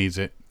 okay, who needs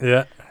it?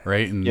 Yeah.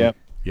 Right? And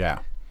yeah.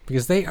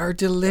 Because they are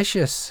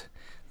delicious.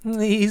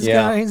 These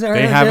guys are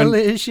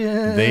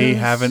delicious. They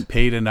haven't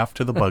paid enough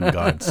to the bug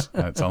gods.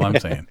 That's all I'm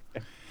saying.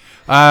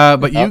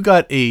 But you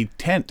got a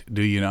tent,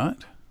 do you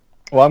not?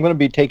 Well, I'm going to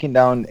be taking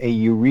down a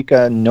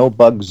Eureka no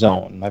bug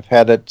zone. I've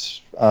had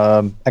it.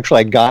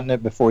 Actually, I'd gotten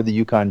it before the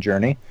Yukon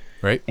journey.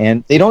 Right.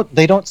 And they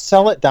don't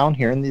sell it down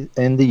here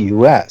in the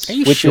U.S. Are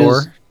you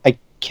sure? I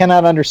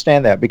cannot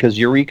understand that, because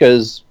Eureka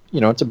is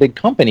it's a big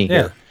company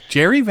here.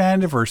 Jerry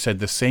Vandiver said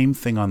the same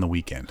thing on the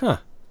weekend. Huh.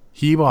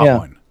 He bought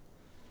one.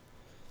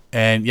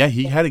 And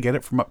he had to get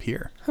it from up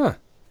here. Huh.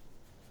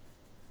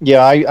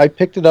 Yeah, I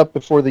picked it up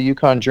before the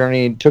Yukon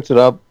journey, took it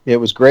up. It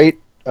was great.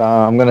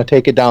 I'm going to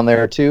take it down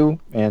there too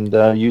and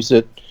use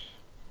it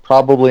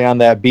probably on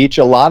that beach.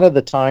 A lot of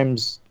the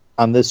times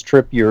on this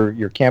trip,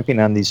 you're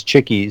camping on these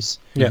chickies,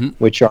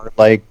 which are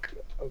like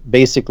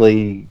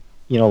basically,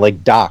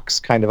 like docks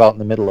kind of out in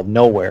the middle of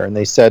nowhere. And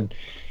they said,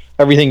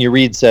 everything you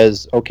read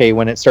says, okay,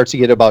 when it starts to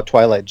get about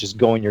twilight, just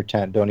go in your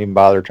tent. Don't even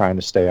bother trying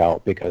to stay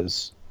out,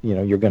 because,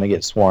 you're going to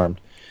get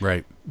swarmed.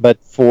 Right.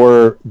 But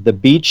for the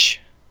beach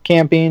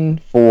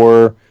camping,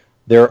 there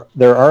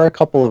are a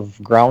couple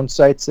of ground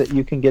sites that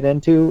you can get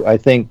into. I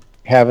think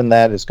having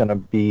that is going to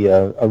be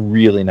a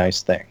really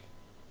nice thing.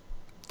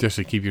 Just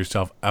to keep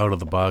yourself out of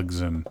the bugs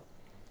and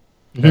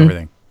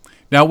everything.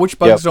 Now, which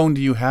bug zone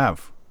do you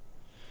have?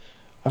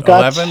 I've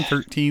got 11,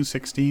 13,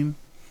 16?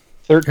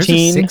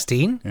 13.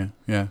 16?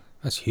 Yeah.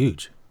 That's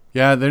huge.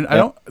 Yeah, I don't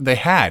know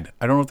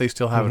if they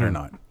still have it or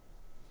not.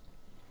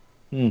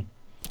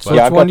 So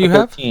which one do you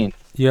have?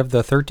 You have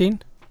the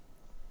 13?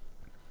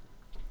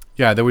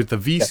 Yeah, there was the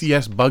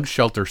VCS bug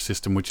shelter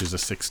system, which is a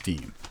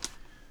 16.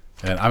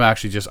 And I'm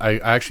actually I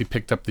actually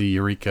picked up the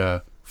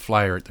Eureka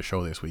flyer at the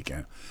show this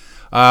weekend.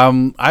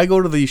 I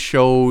go to these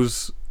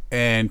shows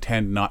and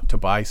tend not to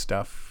buy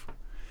stuff.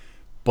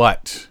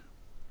 But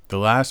the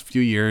last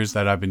few years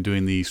that I've been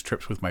doing these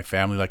trips with my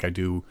family, like I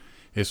do,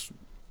 is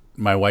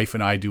my wife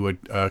and I do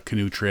a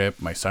canoe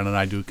trip. My son and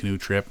I do a canoe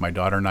trip. My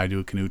daughter and I do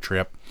a canoe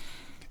trip.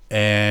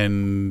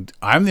 And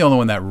I'm the only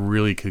one that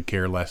really could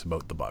care less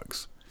about the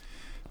bugs.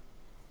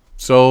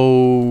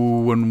 So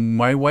when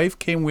my wife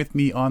came with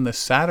me on the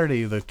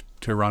Saturday of the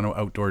Toronto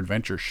Outdoor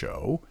Adventure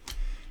Show,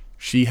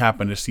 she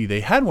happened to see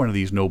they had one of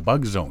these no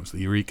bug zones, the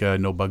Eureka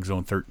No Bug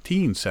Zone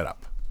 13 set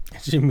up.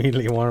 She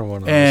immediately wanted one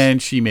of those.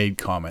 And she made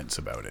comments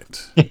about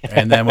it.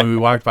 And then when we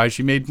walked by,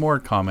 she made more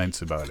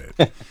comments about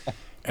it.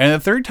 And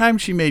the third time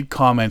she made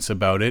comments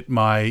about it,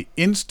 my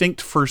instinct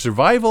for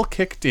survival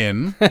kicked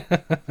in.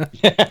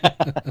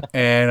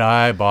 And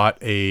I bought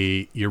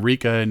a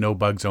Eureka No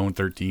Bug Zone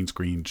 13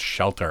 screen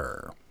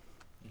shelter.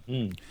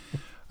 It's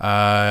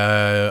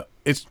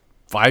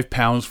 5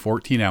 pounds,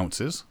 14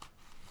 ounces.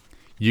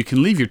 You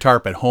can leave your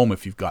tarp at home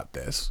if you've got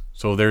this.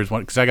 So there's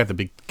one, because I got the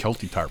big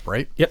Kelty tarp,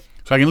 right? Yep.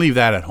 So I can leave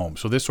that at home.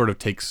 So this sort of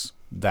takes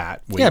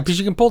that weight. Yeah, because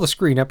you can pull the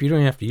screen up. You don't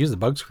even have to use the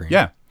bug screen.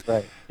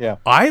 Right. Yeah.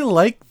 I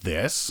like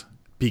this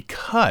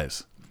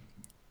because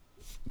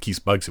it keeps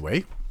bugs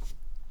away.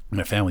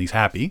 My family's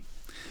happy.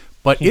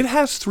 But it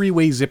has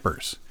 3-way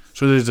zippers.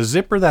 So there's a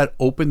zipper that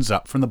opens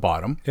up from the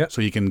bottom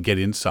so you can get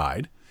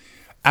inside.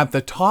 At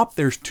the top,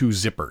 there's 2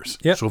 zippers.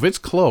 Yep. So if it's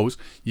closed,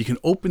 you can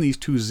open these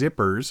 2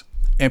 zippers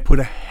and put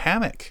a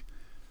hammock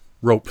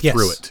rope Yes.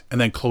 through it and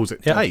then close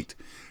it Yep. tight.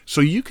 So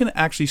you can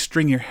actually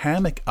string your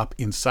hammock up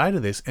inside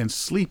of this and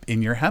sleep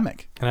in your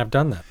hammock. And I've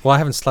done that. Well, I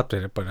haven't slept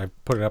in it, but I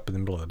put it up in the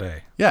middle of the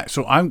day. Yeah,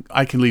 so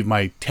I can leave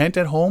my tent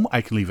at home,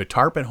 I can leave a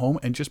tarp at home,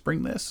 and just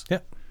bring this. Yeah.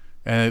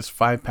 And it's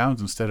 5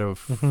 pounds instead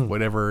of Mm-hmm.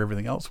 whatever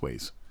everything else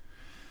weighs.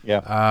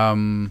 Yeah.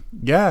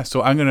 Yeah,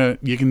 so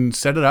you can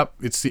set it up.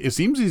 It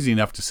seems easy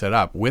enough to set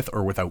up with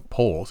or without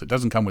poles. It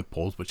doesn't come with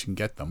poles, but you can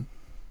get them.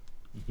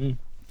 Mm-hmm.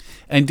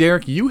 And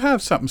Derek, you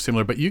have something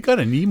similar, but you got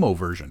a Nemo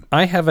version.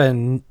 I have a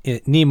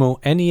Nemo,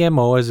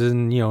 Nemo, as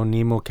in,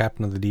 Nemo,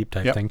 Captain of the Deep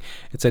type Yep. thing.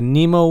 It's a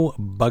Nemo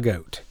bug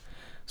out.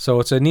 So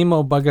it's a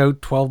Nemo bug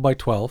out 12 by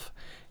 12.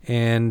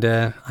 And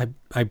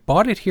I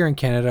bought it here in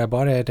Canada. I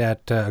bought it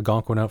at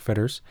Algonquin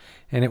Outfitters.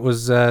 And it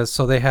was,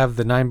 so they have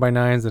the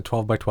 9x9s, the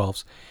 12 by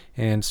 12s.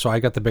 And so I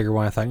got the bigger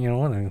one. I thought, you know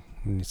what, I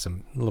need a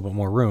little bit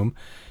more room.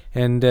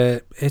 And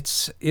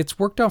it's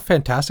worked out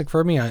fantastic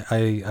for me.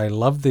 I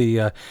love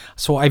the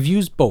so I've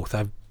used both.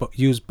 I've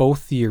used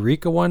both the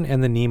Eureka one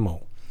and the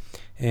Nemo,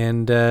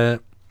 and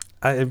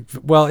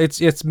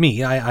it's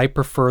me. I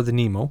prefer the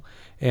Nemo,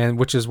 and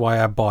which is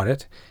why I bought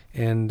it.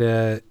 And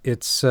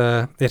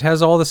it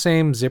has all the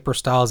same zipper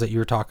styles that you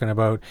were talking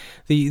about.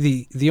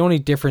 The only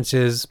difference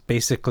is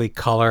basically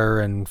color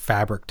and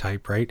fabric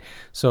type, right?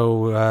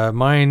 So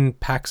mine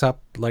packs up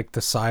like about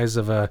the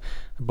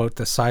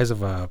size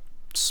of a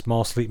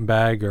small sleeping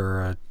bag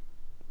or a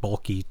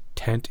bulky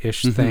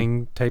tent-ish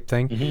type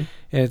thing. Mm-hmm.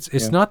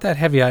 It's not that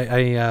heavy.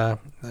 I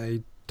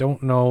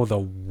don't know the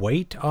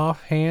weight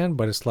offhand,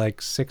 but it's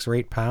like 6 or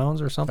 8 pounds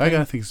or something.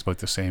 I think it's about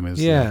the same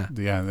as Yeah.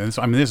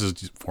 And this is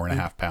just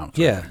 4.5 pounds.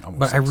 Yeah, almost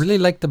but I 6. really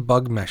like the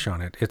bug mesh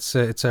on it. It's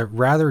a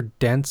rather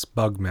dense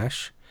bug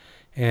mesh,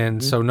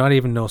 and so not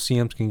even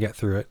no-see-ums can get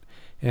through it.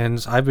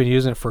 And I've been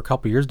using it for a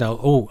couple of years now.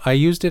 Oh, I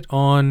used it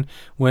on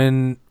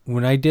when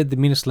I did the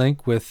Meanest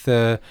Link with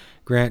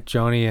Grant,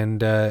 Johnny, and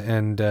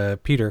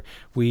Peter.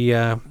 We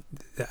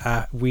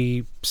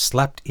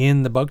slept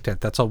in the bug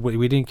tent. That's all.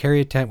 We didn't carry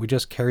a tent. We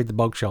just carried the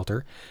bug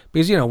shelter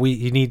because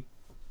you need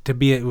to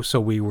be. So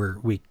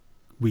we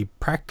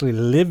practically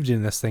lived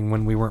in this thing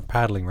when we weren't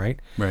paddling, right?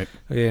 Right.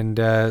 And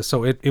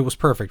so it was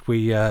perfect.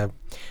 We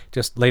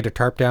just laid a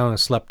tarp down and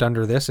slept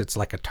under this. It's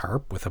like a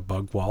tarp with a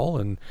bug wall,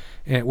 and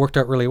it worked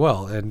out really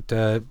well. And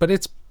but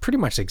it's pretty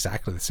much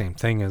exactly the same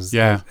thing as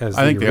Yeah, as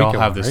I think the they all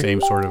Eureka have one, the right?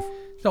 same sort of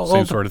All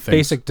same the sort of things.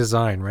 basic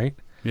design, right?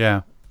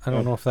 Yeah, I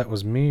don't know if that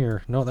was me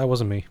or no, that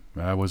wasn't me.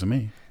 that wasn't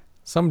me.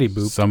 Somebody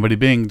booped. Somebody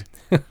binged.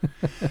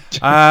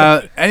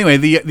 Anyway,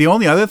 the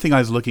only other thing I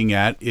was looking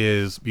at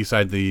is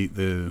beside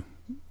the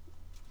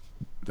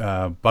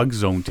Bug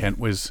Zone tent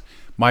was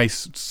my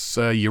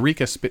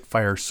Eureka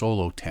Spitfire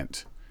Solo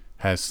tent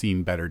has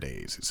seen better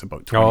days. It's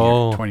about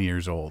 20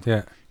 years old.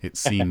 Yeah. It's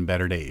seen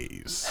better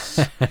days.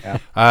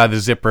 The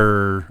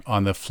zipper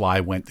on the Fly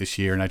went this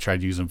year, and I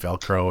tried using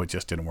Velcro. It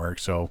just didn't work.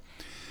 So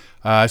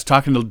I was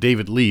talking to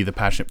David Lee, the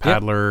Passionate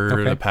Paddler,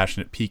 Okay. the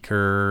Passionate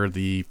Peaker,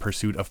 the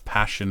Pursuit of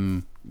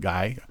Passion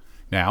guy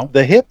now.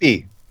 The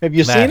hippie. Have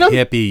you seen That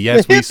him? hippie.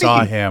 Yes, The we hippie.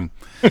 saw him.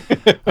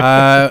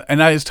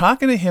 And I was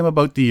talking to him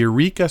about the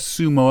Eureka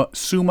Suma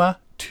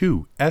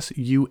 2,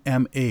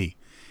 SUMA.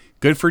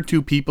 Good for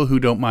 2 people who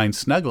don't mind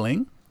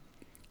snuggling.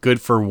 Good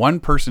for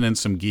 1 person and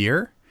some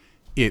gear.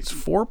 It's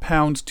 4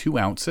 pounds, 2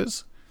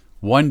 ounces.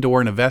 1 door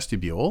and a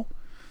vestibule.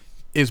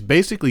 It's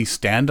basically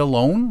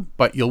standalone,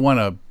 but you'll want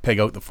to peg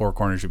out the 4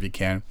 corners if you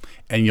can.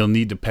 And you'll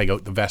need to peg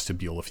out the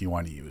vestibule if you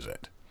want to use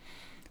it.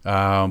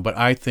 But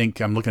I think,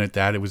 I'm looking at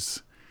that, it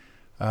was...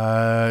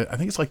 I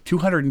think it's like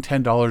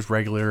 $210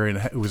 regular, and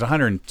it was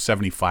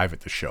 $175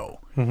 at the show.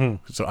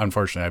 Mm-hmm. So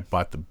unfortunately, I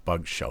bought the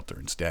bug shelter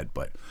instead.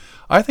 But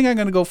I think I'm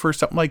going to go for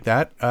something like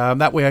that.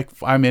 That way,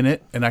 I'm in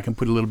it, and I can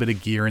put a little bit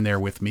of gear in there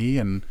with me,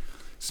 and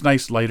it's a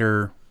nice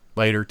lighter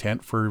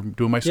tent for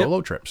doing my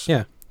solo trips.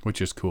 Yeah. Which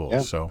is cool. Yeah.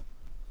 So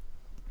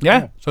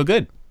yeah, so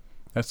good.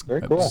 That's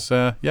Very cool.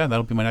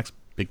 That'll be my next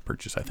big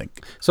purchase, I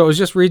think. So I was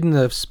just reading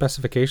the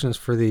specifications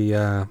for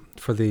the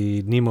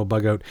Nemo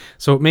bug out.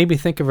 So it made me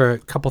think of a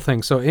couple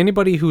things. So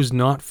anybody who's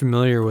not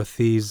familiar with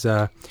these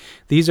are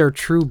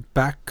true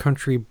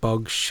backcountry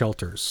bug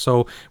shelters.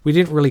 So we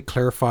didn't really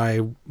clarify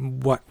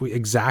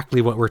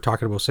exactly what we're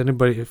talking about.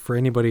 So for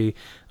anybody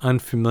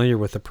unfamiliar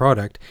with the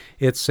product,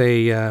 it's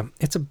a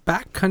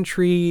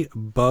backcountry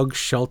bug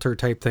shelter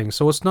type thing.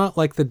 So it's not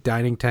like the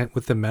dining tent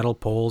with the metal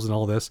poles and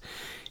all this.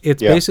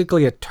 It's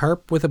basically a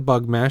tarp with a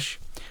bug mesh,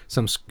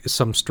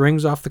 some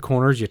strings off the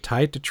corners. You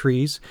tie it to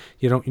trees.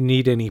 You don't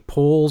need any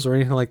poles or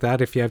anything like that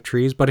if you have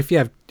trees. But if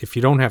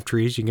you don't have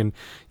trees, you can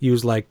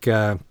use like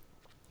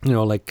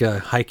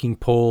hiking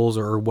poles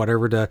or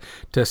whatever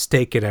to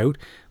stake it out.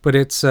 But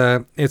it's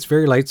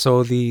very light.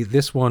 So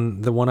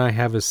the one I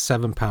have is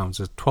 7 pounds.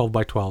 It's 12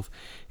 by 12,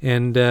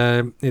 and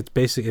it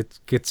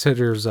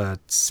considers a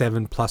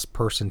 7+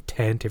 person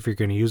tent if you're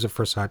going to use it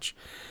for such.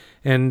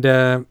 And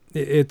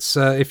it's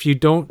if you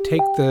don't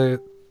take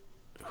the...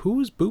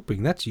 Who's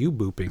booping? That's you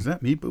booping. Is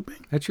that me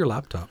booping? That's your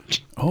laptop.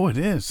 Oh, it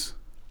is.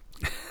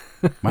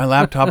 My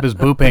laptop is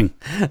booping.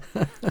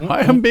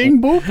 I am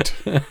being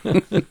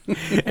booped.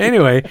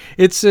 Anyway,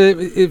 it's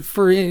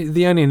for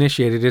the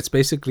uninitiated, it's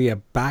basically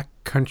a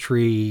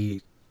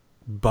backcountry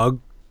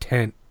bug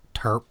tent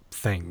tarp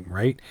thing,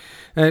 right?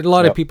 And a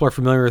lot of people are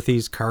familiar with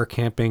these car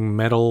camping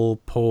metal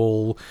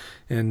pole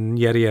and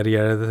yada yada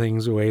yada. The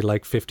things weigh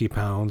like 50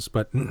 pounds,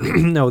 but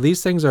no,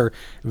 these things are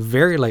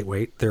very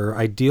lightweight. They're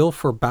ideal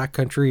for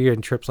backcountry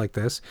and trips like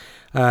this.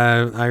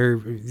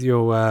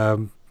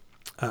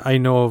 I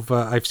know of,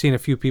 I've seen a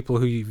few people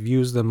who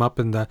use them up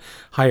in the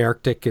high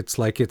Arctic. It's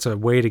like, it's a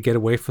way to get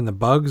away from the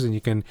bugs,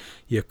 and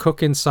you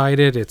cook inside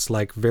it. It's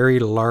like very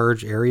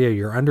large area.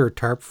 You're under a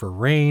tarp for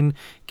rain,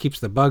 keeps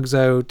the bugs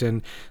out.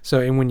 And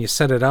when you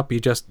set it up,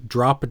 you just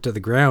drop it to the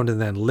ground and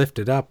then lift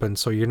it up. And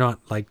so you're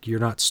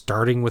not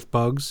starting with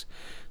bugs.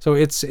 So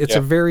it's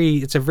a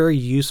very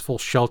useful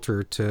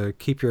shelter to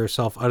keep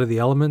yourself out of the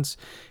elements.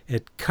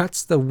 It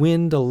cuts the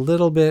wind a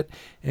little bit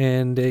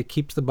and it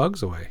keeps the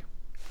bugs away.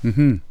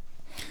 Mm-hmm.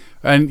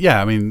 And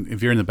yeah, I mean,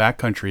 if you're in the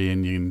backcountry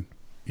and you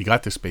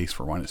got the space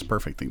for one, it's a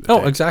perfect thing to take.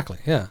 Oh, exactly.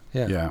 Yeah.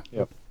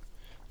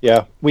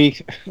 Yeah.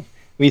 We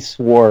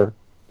swore,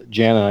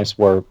 Jan and I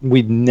swore,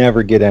 we'd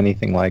never get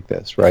anything like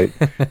this, right?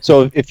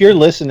 So if you're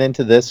listening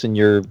to this and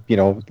you're,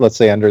 let's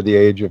say under the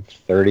age of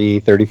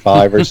 30,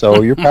 35 or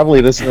so, you're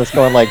probably listening to this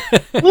going like,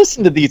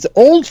 listen to these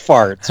old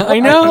farts.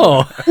 I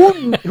know.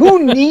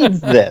 Who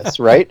needs this,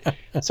 right?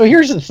 So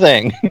here's the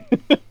thing.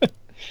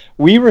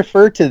 We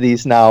refer to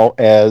these now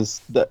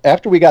as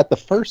after we got the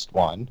first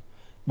one,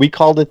 we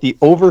called it the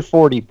over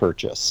 40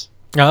 purchase.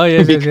 Oh,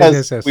 yes,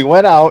 because yes. We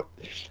went out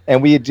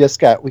and we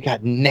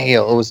got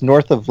nailed. It was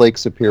north of Lake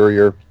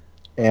Superior,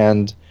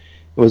 and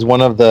it was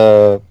one of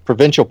the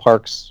provincial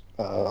parks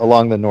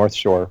along the North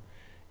Shore.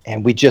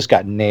 And we just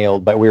got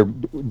nailed we were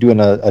doing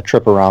a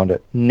trip around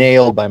it,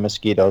 nailed by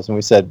mosquitoes. And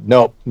we said,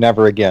 nope,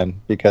 never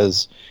again,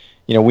 because,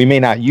 we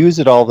may not use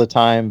it all the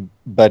time,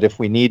 but if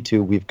we need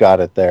to, we've got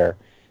it there.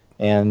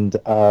 And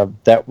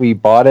that we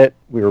bought it,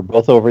 we were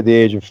both over the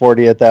age of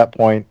 40 at that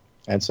point,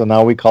 and so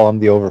now we call them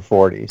the over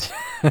 40s.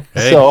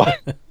 Hey, so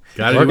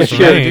gotta do what you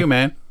gotta do,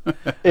 man.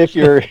 If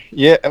you're,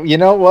 you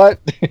know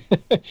what?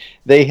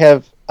 They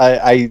have,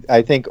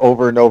 I think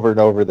over and over and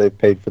over, they've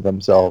paid for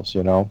themselves.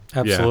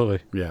 Absolutely.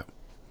 Yeah.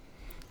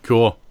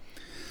 Cool.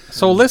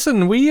 So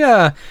listen, we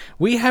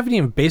haven't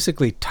even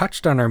basically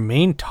touched on our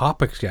main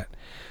topics yet.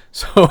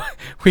 So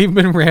we've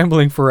been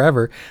rambling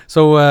forever.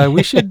 So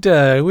we should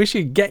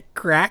get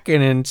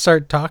cracking and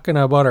start talking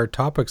about our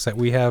topics that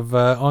we have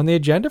on the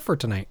agenda for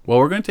tonight. Well,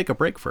 we're going to take a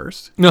break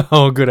first.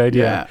 Oh, good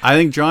idea. Yeah, I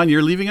think, John,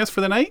 you're leaving us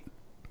for the night?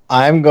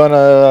 I'm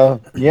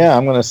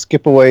gonna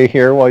skip away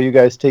here while you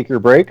guys take your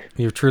break.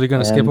 You're truly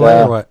gonna skip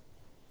away, or what?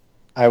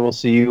 I will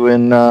see you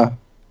in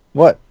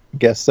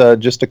just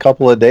a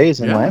couple of days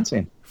in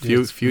Lansing.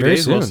 Few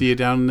days. Soon. We'll see you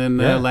down in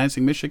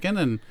Lansing,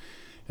 Michigan,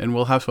 and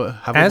we'll have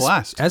a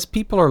blast. As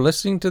people are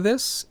listening to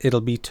this,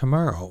 it'll be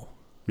tomorrow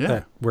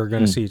that we're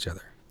going to see each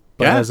other.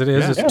 But as it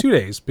is, it's 2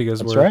 days because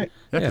that's right.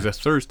 Yeah, because it's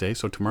Thursday,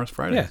 so tomorrow's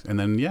Friday. Yeah. And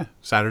then,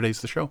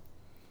 Saturday's the show.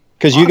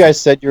 Because you guys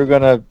said you were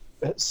going to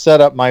set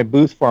up my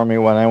booth for me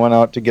when I went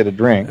out to get a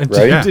drink,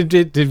 right? Yeah.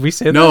 Did we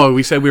say that? No,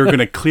 we said we were going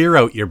to clear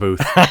out your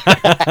booth.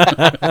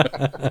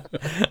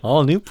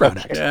 All new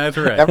product. Yeah, that's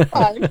right.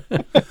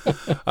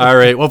 All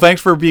right. Well,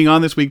 thanks for being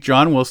on this week,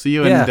 John. We'll see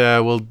you,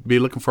 and we'll be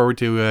looking forward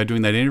to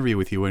doing that interview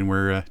with you when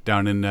we're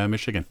down in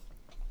Michigan.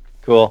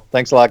 Cool.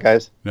 Thanks a lot,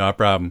 guys. No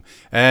problem.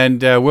 And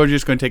we're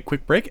just going to take a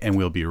quick break, and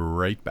we'll be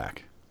right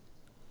back.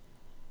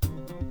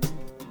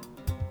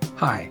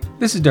 Hi,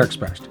 this is Derek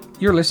Sprest.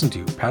 You're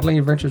listening to Paddling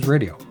Adventures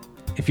Radio.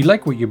 If you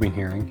like what you've been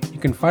hearing, you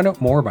can find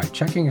out more by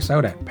checking us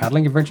out at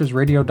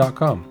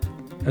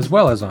paddlingadventuresradio.com, as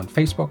well as on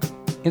Facebook,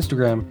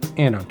 Instagram,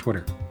 and on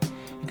Twitter.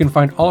 You can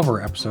find all of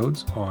our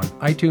episodes on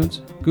iTunes,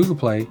 Google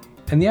Play,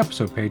 and the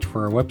episode page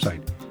for our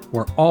website,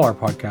 where all our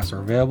podcasts are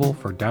available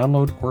for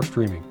download or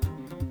streaming.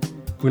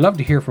 We love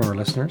to hear from our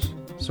listeners,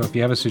 so if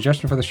you have a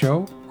suggestion for the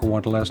show or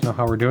want to let us know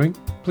how we're doing,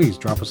 please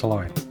drop us a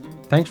line.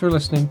 Thanks for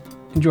listening.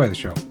 Enjoy the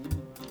show.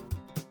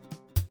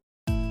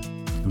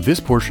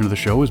 This portion of the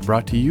show is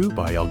brought to you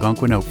by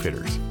Algonquin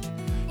Outfitters.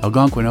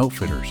 Algonquin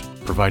Outfitters,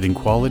 providing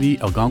quality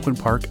Algonquin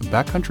Park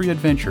backcountry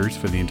adventures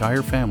for the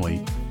entire family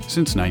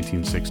since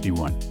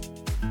 1961.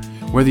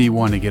 Whether you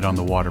want to get on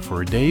the water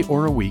for a day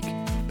or a week,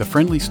 the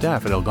friendly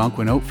staff at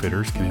Algonquin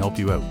Outfitters can help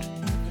you out.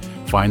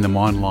 Find them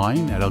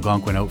online at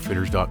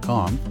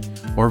algonquinoutfitters.com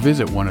or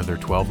visit one of their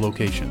 12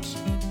 locations.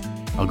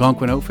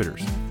 Algonquin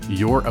Outfitters,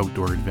 your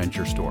outdoor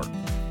adventure store,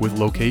 with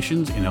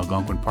locations in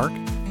Algonquin Park,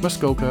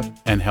 Muskoka,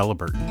 and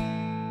Halliburton.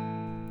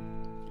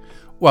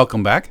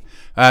 Welcome back.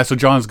 So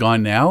John's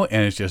gone now,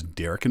 and it's just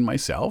Derek and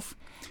myself.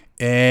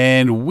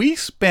 And we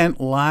spent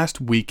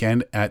last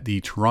weekend at the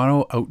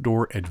Toronto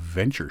Outdoor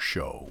Adventure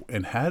Show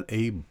and had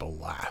a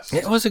blast.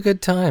 It was a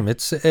good time.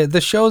 It's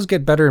the shows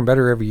get better and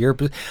better every year,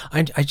 but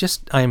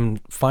I'm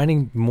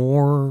finding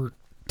more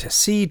to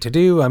see, to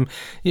do.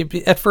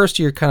 At first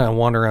you're kind of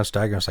wandering around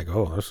staggering. It's like,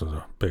 oh, this is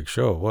a big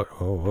show.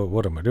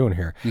 What am I doing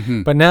here?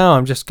 Mm-hmm. But now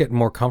I'm just getting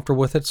more comfortable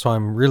with it. So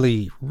I'm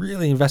really,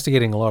 really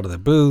investigating a lot of the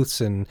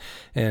booths and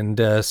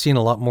seeing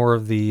a lot more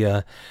of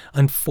the.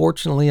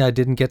 Unfortunately, I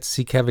didn't get to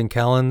see Kevin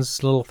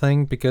Callan's little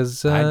thing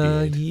because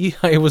I did.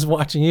 I was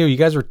watching you. You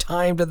guys were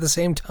timed at the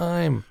same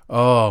time.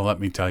 Oh, let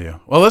me tell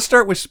you. Well, let's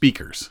start with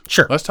speakers.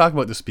 Sure. Let's talk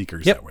about the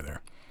speakers that were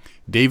there.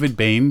 David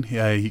Bain,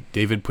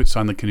 David puts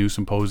on the Canoe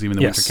Symposium and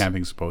the Winter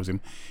Camping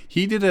Symposium.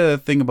 He did a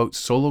thing about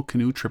solo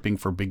canoe tripping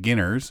for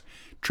beginners.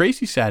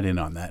 Tracy sat in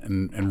on that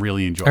and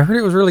really enjoyed it. I heard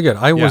it was really good.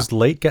 I was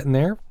late getting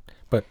there,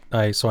 but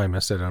I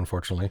missed it,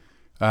 unfortunately.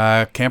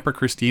 Camper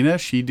Christina,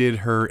 she did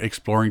her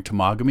Exploring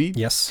Temagami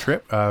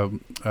trip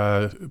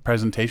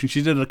presentation.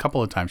 She did it a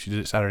couple of times. She did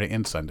it Saturday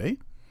and Sunday,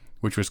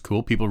 which was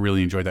cool. People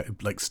really enjoyed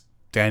that, like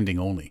standing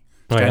room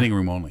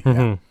only. Mm-hmm.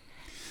 Yeah.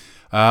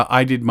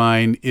 I did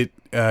mine. It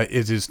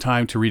is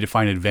time to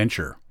redefine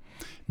adventure.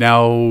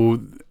 Now,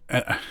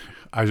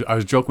 I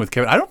was joking with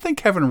Kevin. I don't think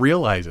Kevin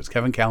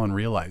Callan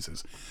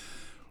realizes,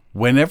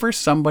 whenever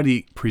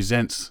somebody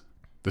presents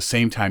the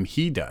same time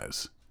he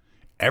does,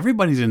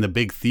 everybody's in the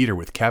big theater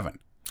with Kevin.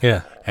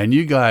 Yeah. And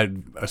you got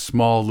a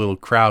small little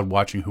crowd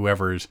watching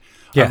whoever's.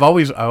 Yeah. I'm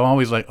always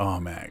like, oh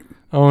man.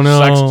 Oh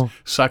no.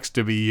 Sucks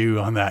to be you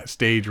on that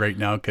stage right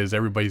now because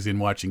everybody's in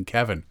watching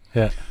Kevin.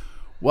 Yeah.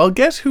 Well,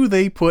 guess who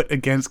they put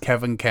against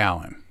Kevin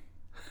Callan?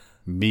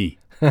 Me.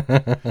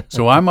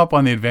 So I'm up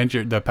on the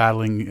Adventures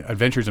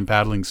and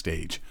Paddling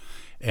stage.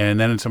 And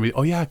then somebody,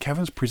 oh yeah,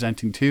 Kevin's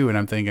presenting too. And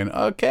I'm thinking,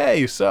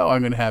 okay, so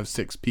I'm going to have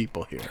 6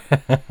 people here.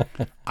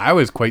 I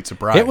was quite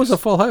surprised. It was a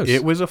full house.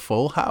 It was a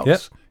full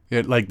house.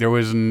 Yep. There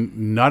was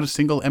not a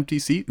single empty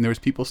seat, and there was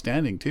people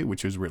standing too,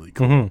 which was really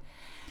cool.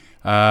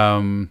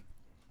 Mm-hmm.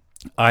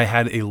 I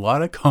had a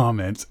lot of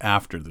comments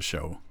after the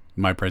show,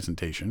 my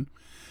presentation,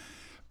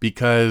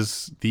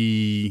 because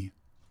the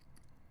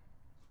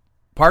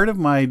part of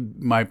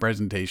my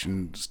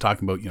presentation is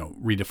talking about,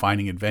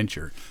 redefining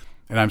adventure.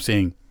 And I'm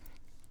saying,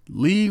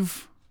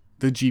 leave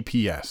the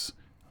GPS,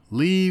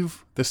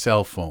 leave the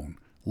cell phone,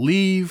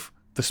 leave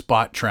the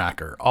spot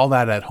tracker, all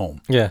that at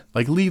home. Yeah.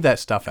 Like, leave that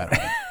stuff at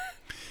home.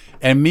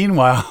 And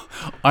meanwhile,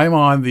 I'm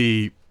on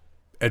the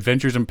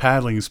Adventures and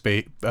Paddling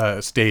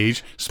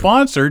stage,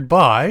 sponsored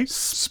by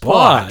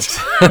Spot.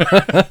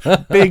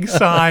 Big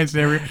signs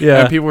and everything. Yeah.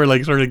 And people were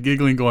like sort of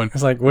giggling, going,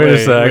 it's like, wait a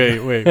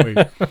sec. Wait.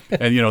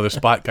 And the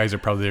Spot guys are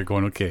probably there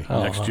going, okay,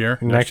 next year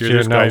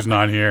this guy's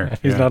not here.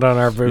 He's not on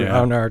our booth,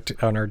 on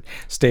our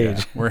stage.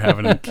 Yeah, we're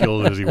having him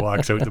killed as he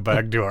walks out the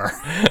back door.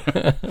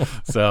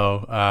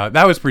 So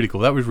that was pretty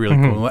cool. That was really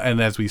cool. And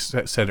as we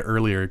said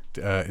earlier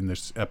in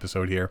this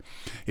episode here,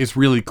 it's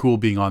really cool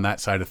being on that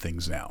side of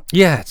things now.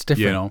 Yeah, it's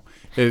different.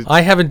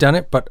 I haven't done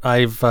it, but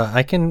I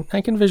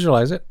can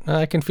visualize it.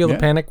 I can feel the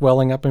panic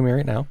welling up in me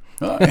right now.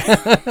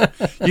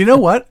 You know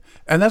what?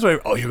 And that's why, you're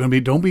going to be,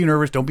 don't be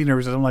nervous.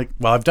 And I'm like,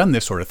 well, I've done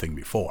this sort of thing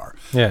before.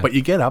 Yeah. But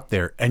you get up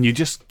there and you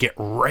just get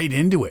right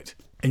into it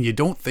and you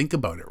don't think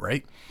about it,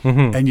 right?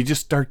 Mm-hmm. And you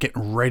just start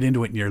getting right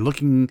into it and you're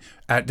looking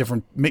at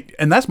different,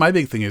 and that's my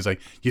big thing is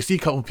like, you see a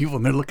couple of people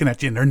and they're looking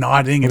at you and they're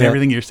nodding and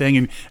everything you're saying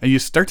and you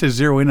start to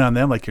zero in on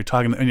them like you're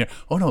talking and you're,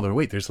 oh no,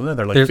 there's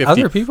another like 50.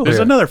 Other people there's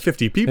there. Another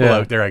 50 people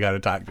out there I got to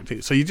talk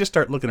to. So you just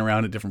start looking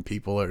around at different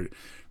people or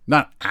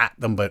not at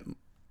them, but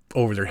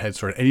over their heads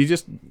sort of, and you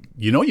just,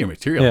 your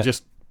material,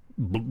 just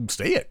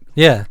say it.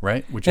 Yeah.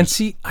 Right?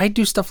 See, I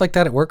do stuff like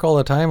that at work all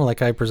the time.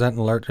 Like I present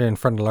in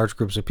front of large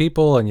groups of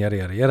people and yada,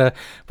 yada, yada.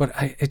 But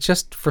it's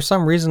just, for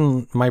some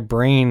reason, my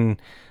brain,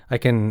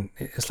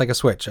 it's like a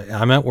switch.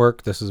 I'm at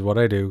work. This is what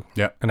I do.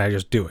 Yeah. And I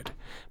just do it.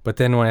 But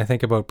then when I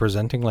think about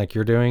presenting like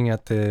you're doing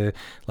at the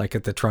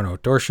Toronto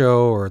Outdoor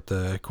Show or at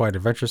the Quiet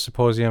Adventure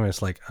Symposium,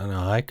 it's like, oh,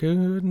 no, I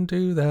couldn't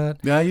do that.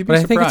 Yeah, you'd be But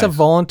I surprised. think it's a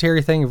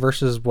voluntary thing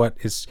versus what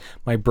is,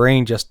 my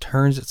brain just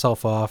turns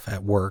itself off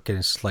at work and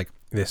it's like,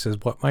 this is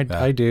what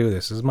I do.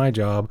 This is my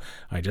job.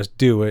 I just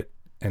do it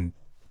and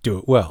do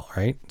it well,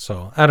 right?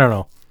 So I don't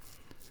know.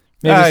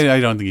 I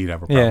don't think you'd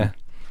have a problem. Yeah,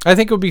 I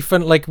think it would be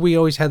fun. Like we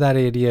always had that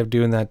idea of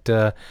doing that.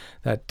 The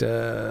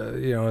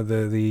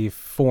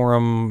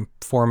forum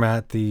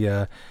format.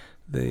 You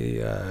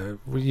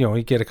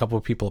get a couple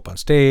of people up on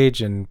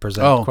stage and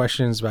present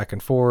questions back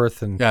and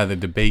forth and the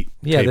debate.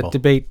 The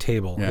debate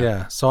table.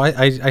 Yeah. So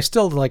I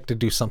still like to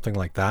do something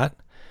like that.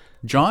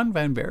 John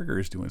Van Berger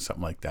is doing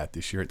something like that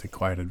this year at the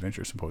Quiet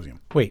Adventure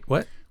Symposium. Wait,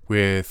 what?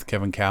 With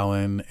Kevin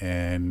Callan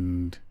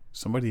and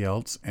somebody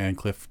else and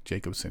Cliff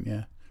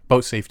Jacobson,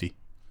 boat safety.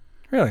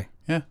 Really?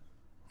 Yeah.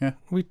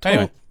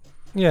 Anyway.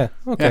 Yeah,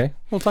 okay. Yeah.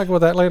 We'll talk about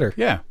that later.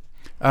 Yeah.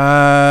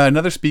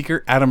 Another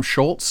speaker, Adam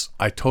Schultz.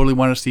 I totally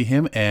want to see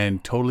him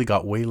and totally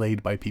got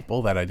waylaid by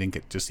people that I didn't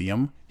get to see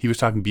him. He was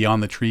talking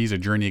Beyond the Trees, a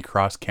journey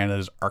across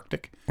Canada's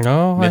Arctic.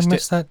 Oh, I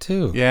missed that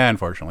too. Yeah,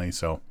 unfortunately,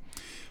 so...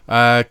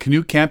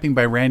 Canoe Camping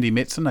by Randy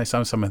Mitson. I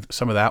saw some of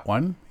that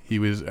one. He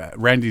was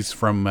Randy's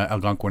from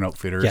Algonquin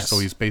Outfitters, so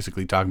he's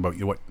basically talking about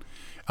what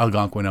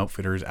Algonquin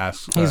Outfitters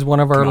ask. He's one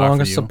of our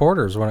longest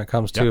supporters when it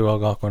comes to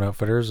Algonquin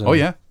Outfitters.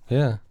 And,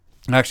 yeah.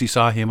 I actually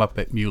saw him up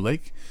at Mew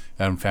Lake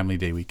on Family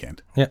Day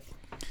weekend. Yeah.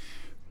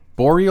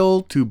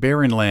 Boreal to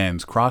Barren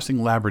Lands,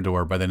 crossing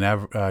Labrador by the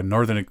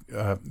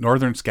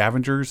Northern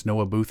Scavengers,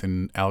 Noah Booth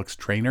and Alex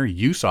Trainer.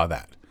 You saw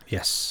that.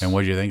 Yes. And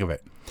what did you think of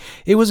it?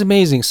 It was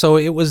amazing. So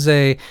it was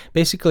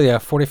basically a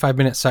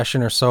 45-minute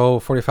session or so,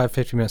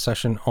 50-minute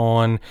session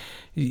on,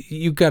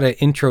 you got an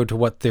intro to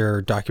what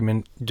their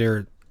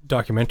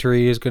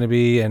documentary is going to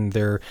be, and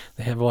they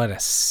have a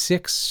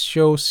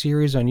 6-show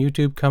series on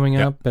YouTube coming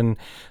up, and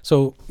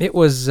so it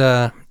was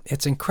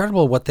it's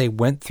incredible what they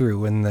went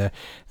through, and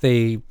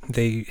they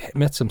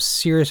met some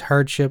serious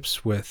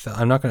hardships with,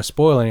 I'm not going to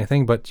spoil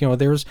anything, but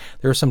there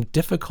were some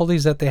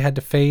difficulties that they had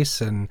to face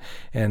and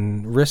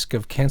risk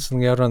of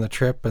canceling out on the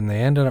trip, and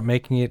they ended up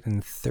making it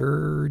in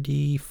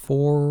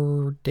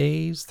 35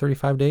 days.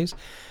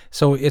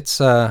 So it's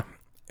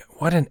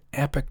what an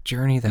epic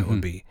journey that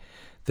would be.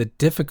 The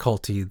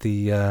difficulty,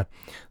 the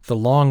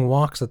long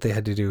walks that they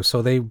had to do.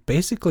 So they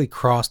basically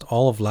crossed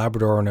all of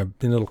Labrador in a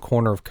little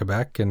corner of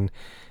Quebec, and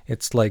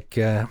it's like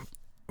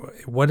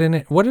what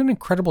an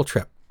incredible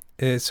trip.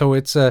 So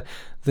it's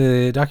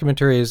the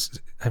documentary is.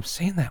 I'm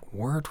saying that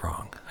word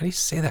wrong. How do you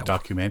say that?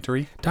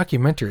 Documentary.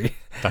 Documentary.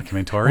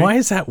 Documentary. Why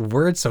is that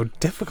word so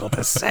difficult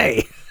to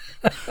say?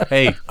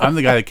 Hey, I'm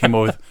the guy that came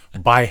up with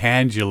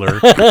bihandular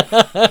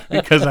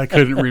because I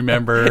couldn't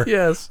remember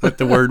what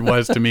the word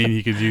was to mean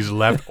you could use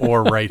left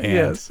or right hand.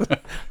 Yes.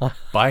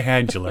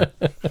 Bihandular.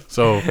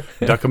 So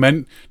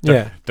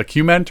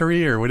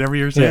documentary or whatever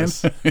you're saying.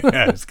 Yes.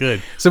 Yeah, it's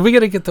good. So we got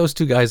to get those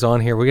two guys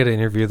on here. We got to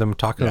interview them,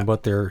 talking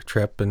about their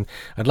trip, and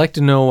I'd like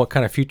to know what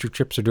kind of future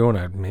trips they're doing.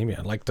 Maybe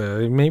I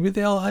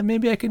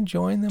can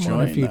join them on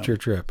a future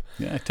trip.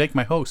 Yeah, take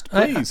my host,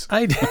 please.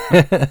 I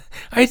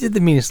did the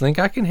meanest link.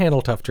 I can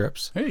handle tough trips.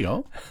 There you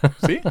go.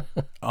 See?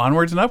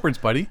 Onwards and upwards,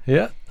 buddy.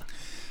 Yeah.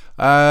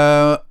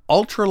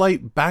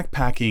 Ultralight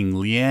backpacking,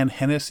 Leanne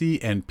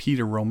Hennessy and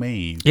Peter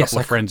Romaine. Yes,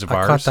 couple of friends of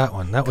ours. I caught that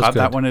one. That was good.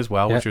 That one as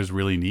well, which was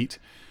really neat.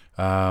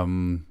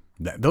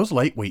 Those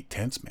lightweight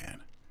tents, man.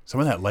 Some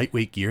of that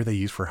lightweight gear they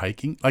use for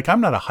hiking. Like, I'm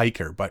not a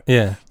hiker, but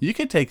you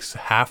could take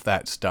half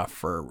that stuff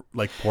for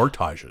like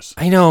portages.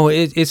 I know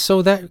it's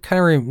so that kind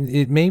of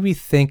it made me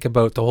think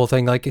about the whole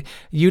thing. Like,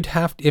 you'd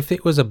have to, if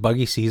it was a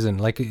buggy season.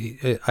 Like,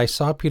 I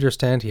saw Peter's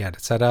tent; he had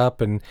it set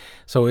up, and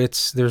so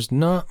there's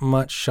not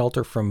much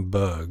shelter from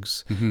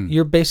bugs. Mm-hmm.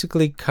 You're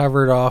basically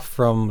covered off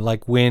from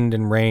like wind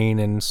and rain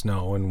and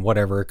snow and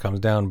whatever comes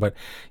down. But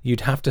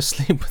you'd have to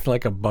sleep with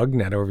like a bug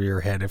net over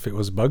your head if it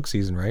was bug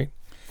season, right?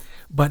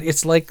 But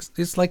it's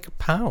like a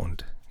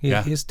pound.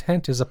 His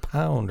tent is a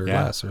pound or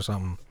less or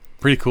something.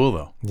 Pretty cool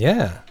though.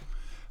 Yeah.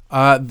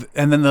 And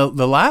then the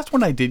last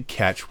one I did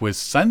catch was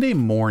Sunday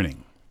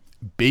morning,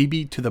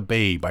 Baby to the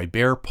Bay by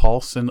Bear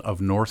Paulson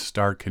of North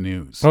Star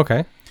Canoes.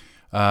 Okay.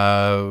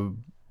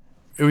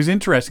 It was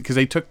interesting because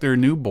they took their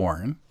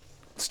newborn,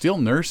 still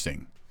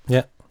nursing,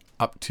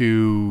 up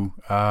to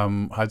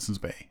Hudson's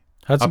Bay.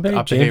 Up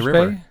the Hay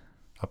River.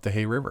 Up the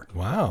Hay River.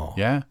 Wow.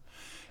 Yeah.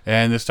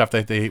 And the stuff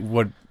that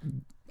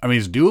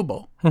it's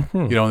doable,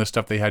 and the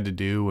stuff they had to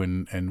do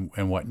and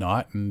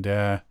whatnot.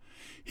 And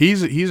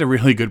he's a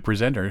really good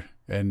presenter.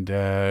 And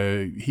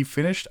he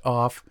finished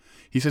off.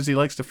 He says he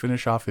likes to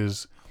finish off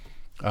his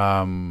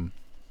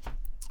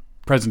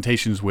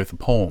presentations with a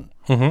poem.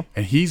 Mm-hmm.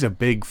 And he's a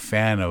big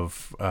fan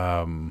of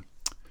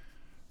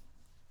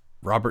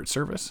Robert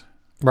Service.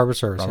 Robert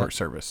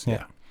Service.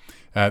 Yeah.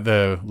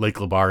 The Lake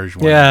Labarge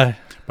one. Yeah.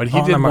 But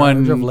he did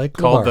one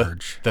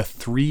called the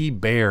Three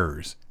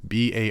Bears,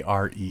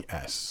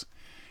 Bares.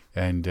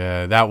 And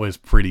that was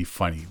pretty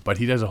funny. But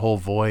he does a whole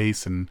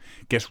voice and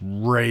gets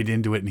right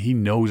into it, and he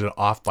knows it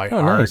off by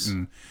heart. Nice.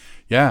 And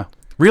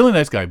really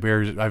nice guy.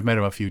 Bears, I've met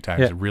him a few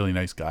times. Yeah. A really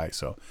nice guy.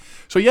 So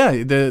yeah,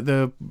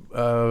 the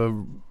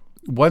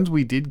ones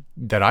we did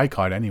that I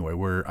caught anyway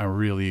were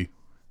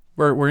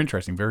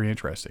interesting, very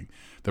interesting.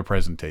 The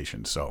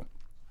presentation. So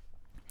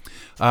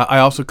I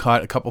also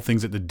caught a couple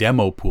things at the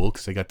demo pool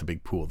because they got the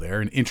big pool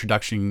there. An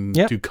introduction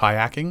to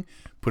kayaking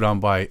put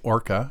on by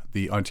ORCA,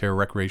 the Ontario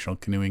Recreational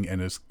Canoeing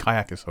and his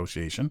Kayak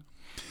Association.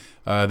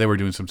 They were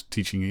doing some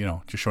teaching,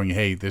 just showing you,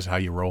 hey, this is how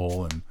you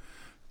roll, and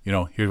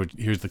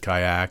here's the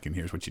kayak, and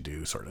here's what you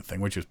do, sort of thing,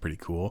 which is pretty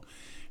cool.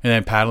 And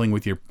then paddling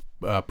with your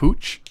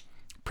pooch,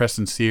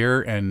 Preston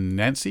Sear and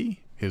Nancy,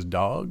 his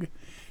dog.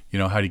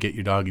 How to get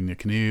your dog in the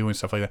canoe and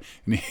stuff like that.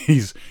 And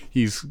he's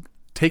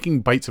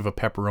taking bites of a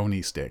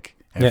pepperoni stick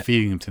and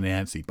feeding them to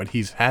Nancy, but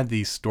he's had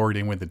these stored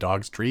in with the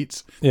dog's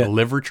treats, the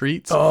liver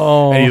treats.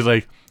 Oh, and he's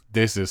like,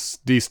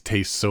 these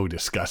taste so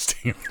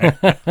disgusting.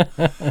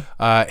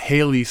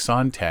 Haley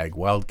Sontag,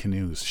 Wild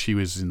Canoes. She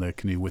was in the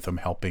canoe with him,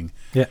 helping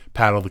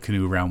paddle the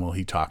canoe around while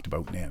he talked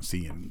about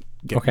Nancy and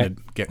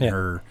getting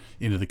her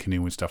into the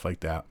canoe and stuff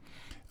like that.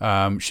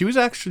 She was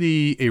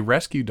actually a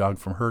rescue dog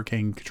from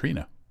Hurricane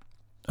Katrina.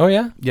 Oh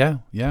yeah, yeah.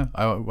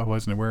 I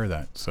wasn't aware of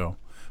that, so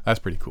that's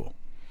pretty cool.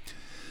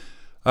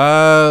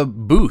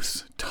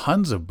 Booths,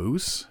 tons of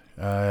booths.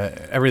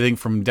 Everything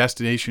from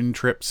destination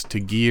trips to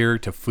gear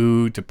to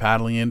food to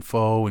paddling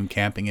info and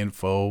camping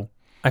info.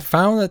 I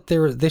found that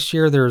this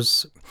year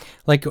there's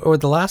like over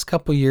the last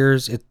couple of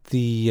years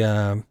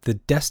the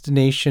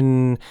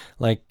destination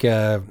like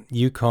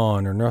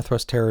Yukon or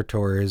Northwest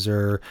Territories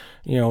or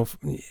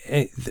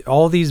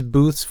all these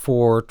booths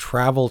for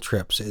travel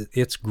trips.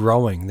 It's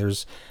growing.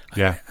 There's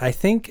I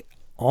think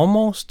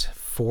almost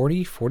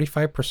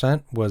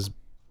 45% was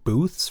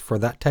booths for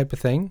that type of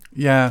thing.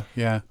 Yeah.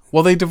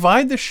 Well, they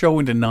divide the show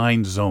into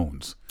 9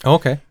 zones.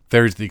 Okay.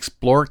 There's the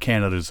Explore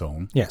Canada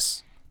zone.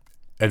 Yes.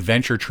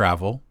 Adventure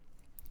travel,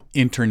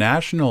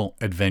 international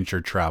adventure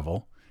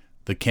travel,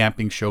 the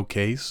camping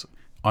showcase,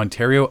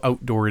 Ontario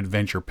Outdoor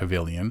Adventure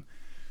Pavilion,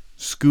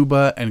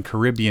 scuba and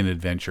Caribbean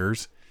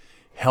adventures,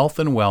 health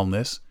and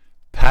wellness,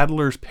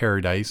 paddler's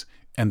paradise,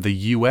 and the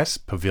U.S.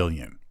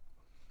 Pavilion.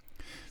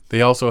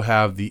 They also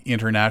have the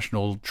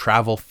International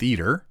Travel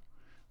Theatre,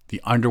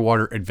 the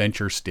Underwater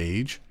Adventure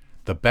Stage,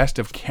 the Best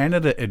of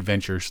Canada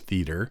Adventures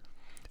Theatre,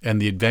 and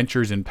the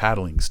Adventures in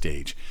Paddling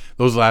Stage.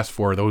 Those last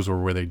 4, those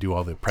were where they do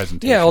all the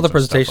presentations. Yeah, all the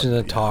presentations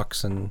and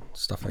talks and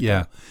stuff like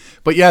that.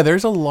 But yeah,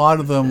 there's a lot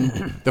of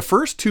them. The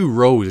first 2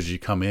 rows as you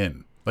come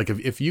in, like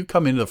if you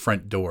come into the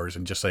front doors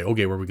and just say,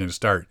 okay, where are we going to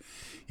start?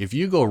 If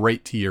you go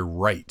right to your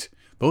right,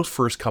 those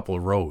first couple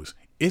of rows,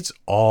 it's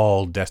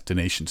all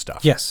destination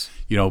stuff. Yes.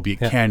 Be it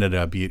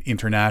Canada, be it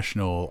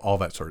international, all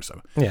that sort of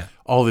stuff. Yeah.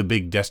 All the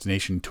big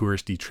destination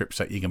touristy trips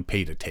that you can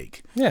pay to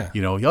take. Yeah.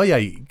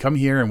 You come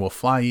here and we'll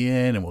fly you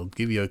in and we'll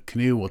give you a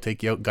canoe. We'll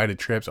take you out guided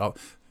trips.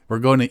 We're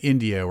going to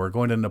India. We're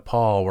going to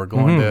Nepal. We're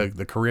going to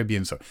the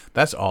Caribbean. So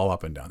that's all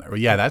up and down there. But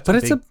yeah,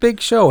 it's a big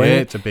show.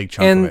 It's a big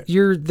chunk of it.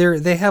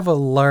 And they have a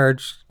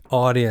large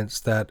audience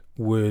that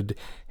would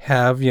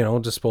have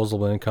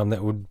disposable income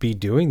that would be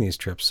doing these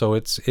trips, so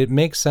it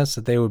makes sense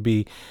that they would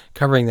be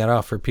covering that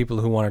off for people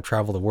who want to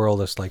travel the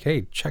world. It's like,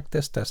 hey, check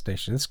this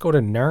destination, let's go to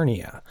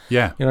Narnia. You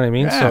know what I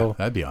mean? So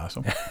that'd be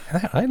awesome.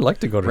 I'd like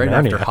to go to right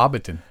Narnia. after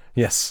Hobbiton.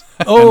 Yes.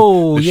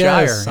 Oh the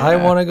yes, Shire. I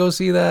want to go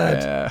see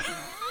that.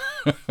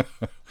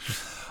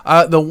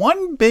 The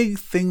one big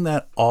thing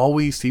that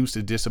always seems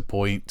to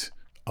disappoint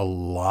a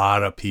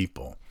lot of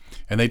people,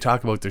 and they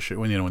talk about the show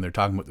when they're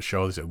talking about the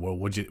show, they said, well,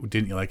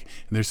 didn't you like?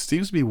 And there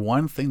seems to be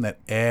one thing that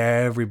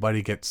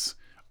everybody gets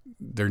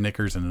their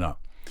knickers in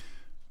up.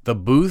 The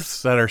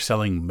booths that are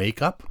selling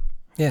makeup,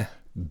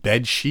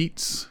 bed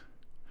sheets,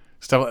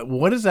 stuff.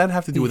 What does that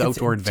have to do with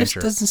outdoor adventure?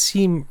 It just doesn't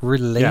seem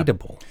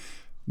relatable. Yeah.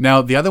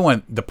 Now, the other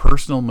one, the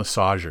personal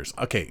massagers.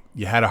 Okay,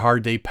 you had a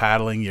hard day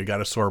paddling, you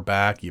got a sore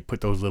back, you put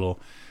those little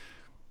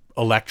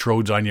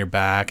electrodes on your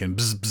back and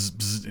bzz,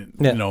 bzz,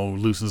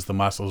 bzz, loosens the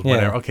muscles,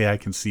 whatever. Okay, I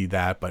can see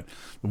that. But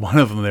one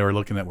of them they were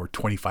looking at were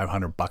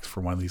 $2,500 for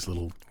one of these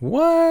little.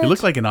 What? It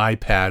looked like an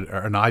iPad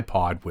or an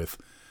iPod with,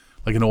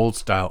 like an old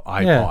style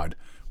iPod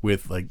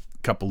with like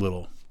a couple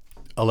little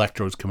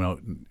electrodes coming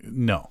out.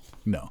 No.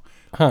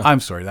 Huh. I'm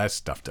sorry, that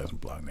stuff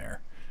doesn't belong there.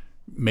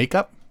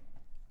 Makeup?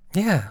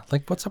 Yeah,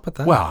 like what's up with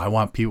that? Well, I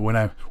want people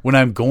when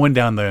I'm going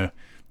down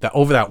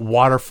over that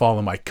waterfall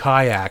in my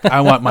kayak,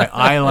 I want my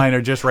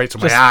eyeliner just right so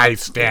my eyes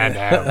stand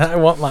out. I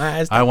want my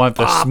eyes. I want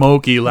the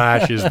smoky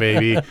lashes,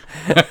 baby.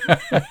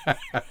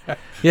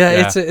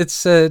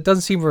 It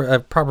doesn't seem a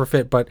proper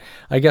fit, but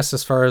I guess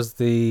as far as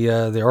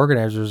the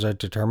organizers are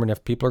determined,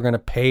 if people are going to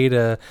pay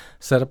to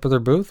set up their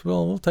booth,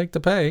 we'll take the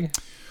pay.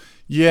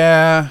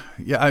 Yeah.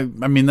 I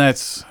mean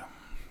that's,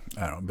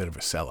 I don't know, a bit of a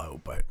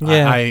sellout, but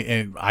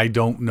I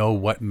don't know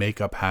what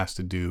makeup has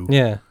to do.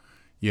 Yeah.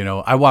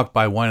 I walked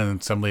by one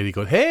and some lady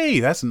goes,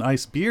 "Hey, that's a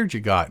nice beard you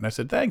got." And I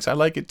said, "Thanks, I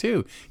like it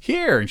too.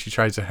 Here." And she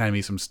tries to hand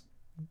me some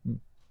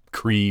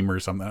cream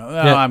or something.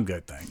 "No, I'm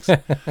good, thanks." No.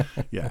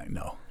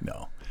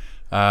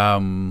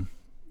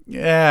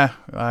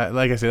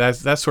 Like I said,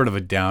 that's sort of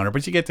a downer,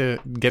 but you get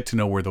to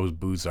know where those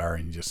booths are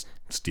and you just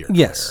steer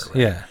clear, right?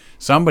 Yeah.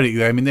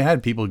 Somebody, I mean, they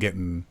had people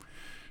getting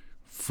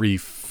free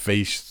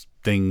face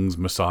things,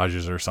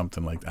 massages or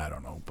something like that. I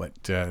don't know. But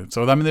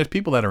so, I mean, there's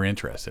people that are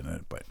interested in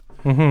it, but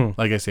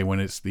like I say, when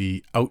it's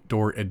the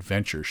outdoor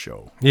adventure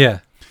show. Yeah.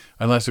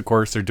 Unless, of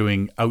course, they're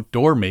doing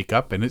outdoor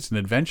makeup and it's an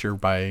adventure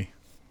by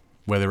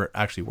whether it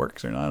actually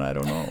works or not, I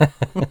don't know.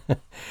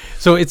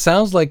 So it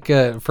sounds like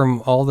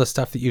from all the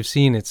stuff that you've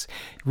seen,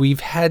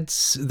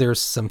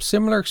 there's some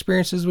similar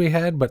experiences we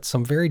had, but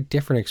some very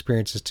different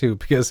experiences too,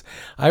 because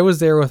I was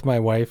there with my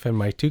wife and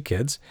my 2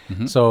 kids,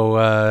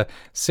 so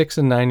 6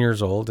 and 9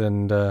 years old,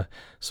 and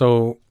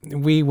so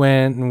we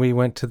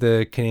went to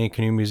the Canadian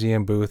Canoe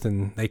Museum booth,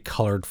 and they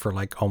colored for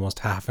like almost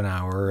half an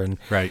hour,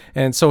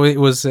 and so it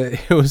was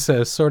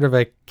a sort of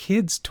a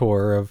kids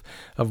tour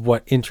of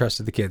what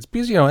interested the kids,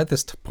 because at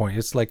this point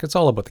it's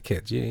all about the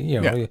kids,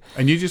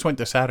 And you just went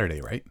to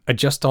Saturday, right?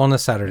 Just on a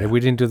Saturday. We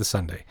didn't do the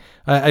Sunday.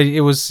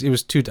 It was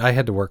I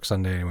had to work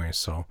Sunday anyway,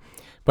 so.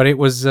 But it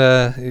was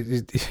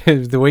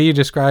the way you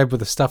described with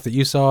the stuff that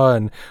you saw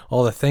and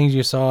all the things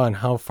you saw and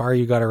how far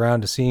you got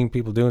around to seeing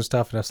people doing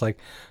stuff, and it's like,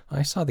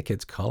 I saw the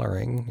kids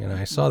coloring, and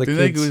I saw the kids.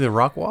 Did they do the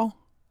rock wall?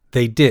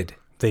 They did.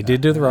 They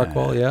did do the rock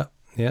wall. Yeah.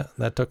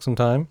 That took some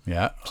time.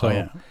 Yeah.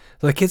 So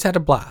the kids had a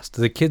blast.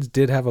 The kids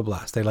did have a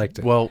blast. They liked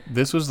it. Well,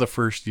 this was the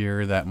first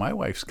year that my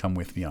wife's come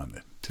with me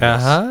on to this.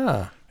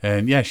 Uh-huh.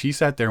 And yeah, she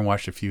sat there and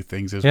watched a few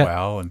things as Yeah.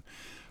 well.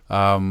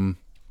 And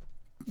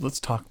let's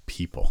talk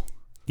people.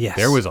 Yes.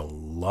 There was a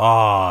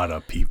lot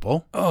of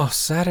people. Oh,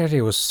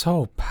 Saturday was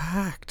so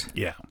packed.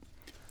 Yeah.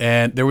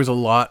 And there was a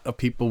lot of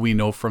people we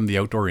know from the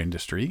outdoor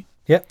industry.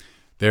 Yep.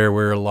 There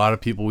were a lot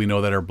of people we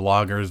know that are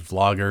bloggers,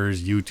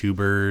 vloggers,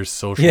 YouTubers,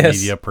 social Yes.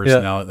 media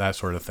personnel, that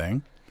sort of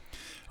thing.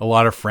 A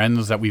lot of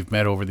friends that we've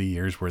met over the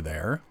years were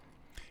there.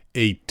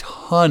 A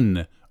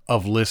ton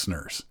of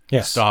listeners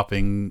Yes.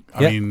 stopping.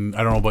 I Yeah. mean,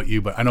 I don't know about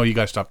you, but I know you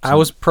guys stopped. I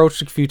was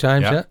approached a few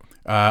times. Yeah.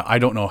 I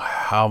don't know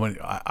how many.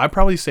 I'd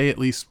probably say at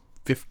least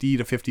 50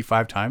 to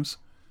 55 times.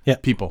 Yeah.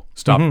 People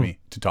stopped me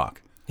to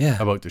talk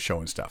Yeah. about the show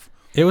and stuff.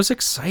 It was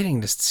exciting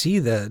to see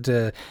that,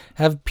 to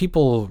have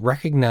people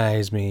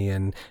recognize me,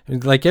 and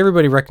like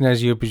everybody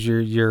recognizes you because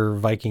your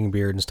Viking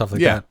beard and stuff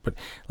like Yeah. that. But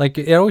like,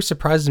 it always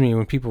surprises me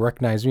when people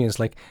recognize me. It's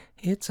like,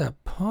 it's a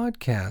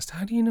podcast.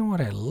 How do you know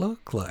what I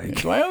look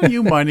like? Do I owe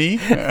you money?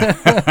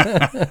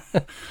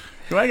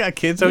 Do I got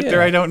kids out there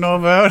Yeah. I don't know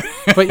about?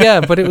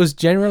 But it was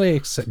genuinely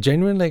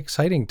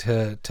exciting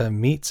to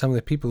meet some of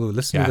the people who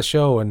listen Yeah. to the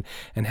show and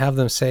have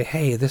them say,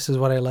 hey, this is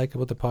what I like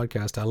about the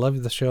podcast. I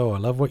love the show. I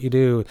love what you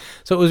do.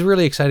 So it was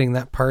really exciting,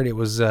 that part. It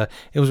was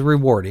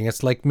rewarding.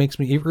 It's like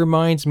it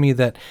reminds me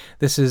that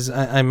this is,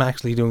 I'm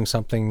actually doing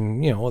something,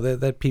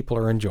 that people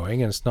are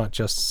enjoying, and it's not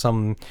just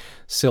some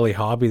silly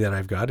hobby that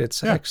I've got.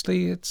 It's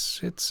actually,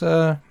 it's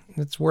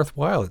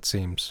worthwhile, it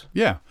seems.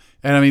 Yeah.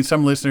 And I mean,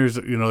 some listeners,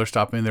 they're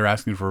stopping, they're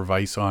asking for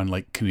advice on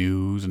like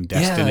canoes and Yeah,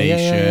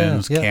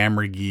 destinations, yeah.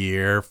 camera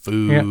gear,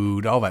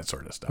 food, all that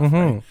sort of stuff.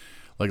 Right?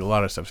 Like a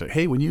lot of stuff. Like,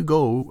 hey, when you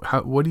go,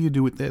 what do you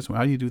do with this?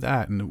 How do you do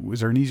that? And was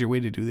there an easier way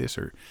to do this?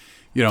 Or,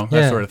 that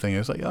Yeah. sort of thing.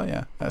 It's like, oh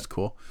yeah, that's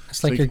cool.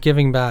 It's like you're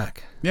giving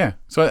back. Yeah.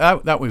 So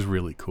that was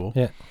really cool.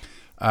 Yeah.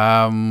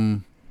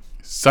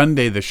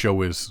 Sunday, the show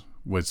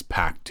was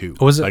packed too.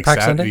 Was it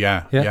packed Sunday?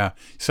 Yeah.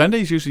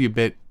 Sunday's usually a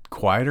bit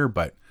quieter,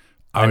 but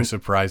I was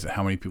surprised at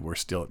how many people were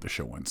still at the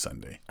show on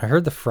Sunday. I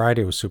heard the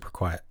Friday was super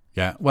quiet.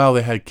 Yeah. Well,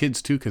 they had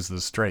kids too because of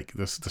the strike,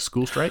 the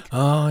school strike.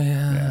 Oh,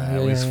 yeah. Yeah,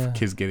 it was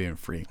kids getting in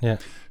free. Yeah.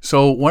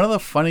 So one of the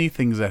funny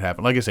things that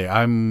happened, like I say,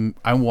 I'm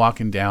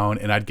walking down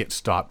and I'd get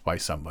stopped by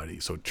somebody.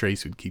 So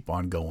Trace would keep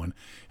on going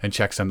and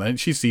check something. And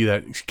she'd see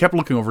that she kept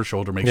looking over her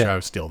shoulder, make sure I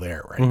was still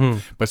there,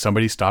 right? But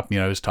somebody stopped me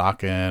and I was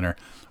talking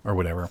or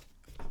whatever.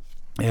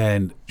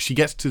 And she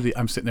gets to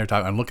I'm sitting there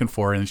talking, I'm looking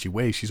for her, and she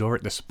waves. She's over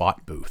at the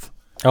Spot booth.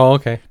 Oh,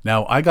 okay.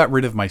 Now I got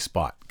rid of my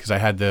Spot because I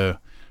had the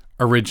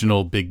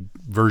original big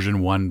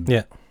version 1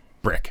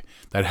 brick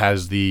that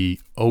has the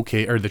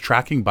the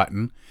tracking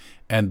button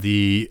and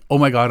the oh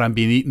my god, I'm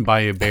being eaten by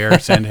a bear,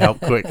 send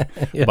help quick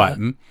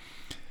button.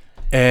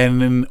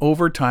 And then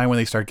over time, when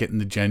they start getting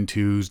the Gen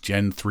 2s,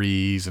 Gen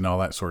 3s, and all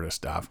that sort of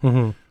stuff,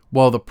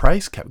 well, the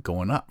price kept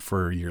going up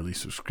for yearly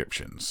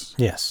subscriptions.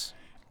 Yes.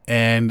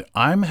 And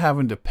I'm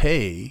having to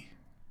pay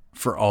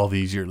for all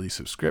these yearly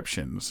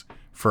subscriptions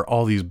for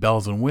all these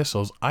bells and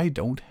whistles I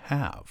don't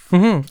have.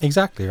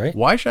 Exactly, right?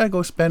 Why should I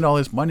go spend all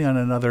this money on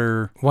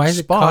another Why does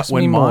it spot cost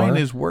when me mine more?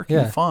 is working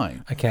Yeah.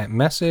 fine? I can't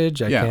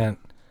message. I Yeah. can't.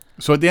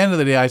 So at the end of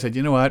the day, I said,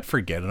 you know what?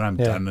 Forget it. I'm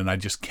done. And I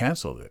just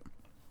canceled it.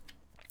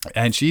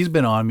 And she's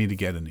been on me to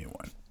get a new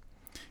one.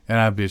 And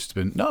I've just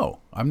been, no,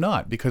 I'm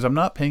not, because I'm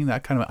not paying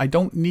that kind of, I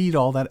don't need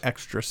all that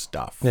extra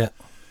stuff. Yeah.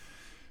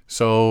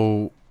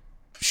 So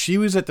she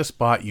was at the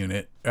Spot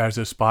unit as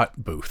a Spot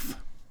booth.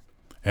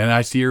 And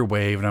I see her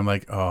wave, and I'm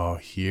like, oh,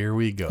 here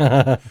we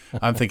go.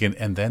 I'm thinking,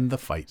 and then the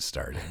fight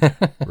started,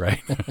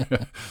 right?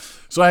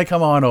 So I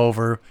come on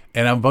over,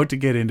 and I'm about to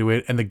get into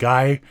it, and the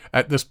guy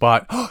at the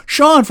Spot, oh,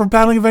 Sean from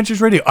Paddling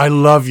Adventures Radio, I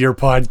love your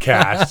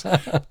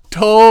podcast.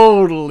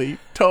 totally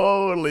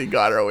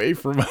got her away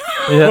from me.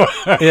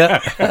 Yeah.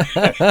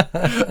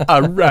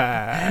 All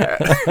right.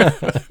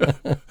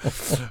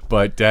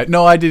 But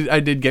no, I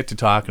did get to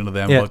talking to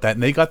them about that,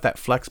 and they got that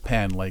flex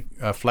plan like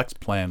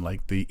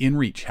the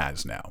InReach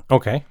has now.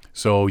 Okay.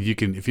 So you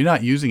can, if you're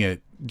not using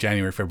it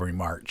January, February,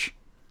 March,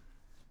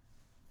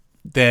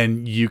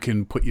 then you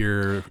can put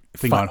your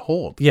thing on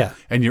hold. Yeah.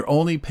 And you're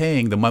only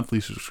paying the monthly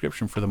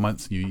subscription for the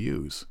months you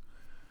use.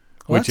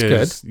 Well, which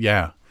that's is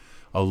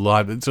a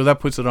lot. So that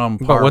puts it on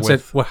par But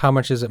with, how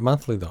much is it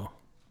monthly though?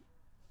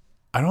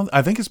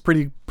 I think it's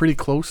pretty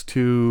close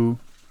to,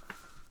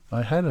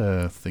 I had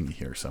a thing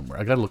here somewhere.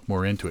 I got to look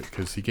more into it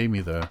because he gave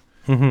me the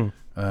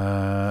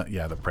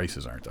the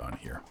prices aren't on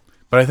here.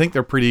 But I think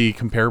they're pretty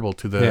comparable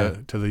to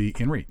the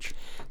InReach.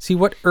 See,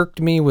 what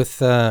irked me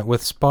with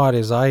Spot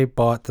is I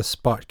bought the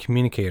Spot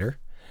communicator,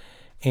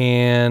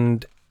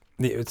 and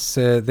it's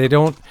they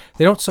don't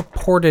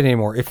support it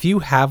anymore. If you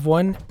have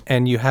one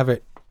and you have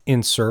it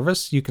in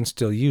service, you can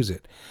still use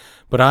it.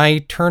 But I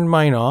turned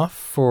mine off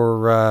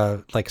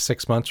for like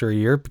 6 months or a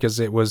year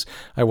because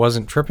I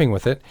wasn't tripping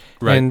with it.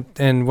 Right.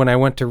 And when I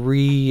went to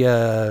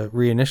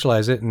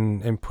reinitialize it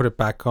and put it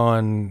back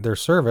on their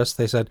service,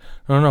 they said,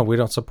 no, we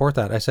don't support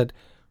that. I said,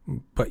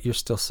 but you're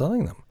still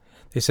selling them.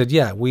 They said,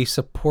 yeah, we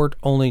support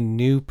only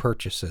new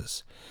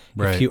purchases.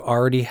 Right. If you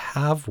already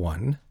have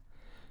one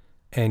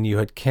and you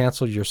had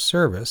canceled your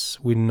service,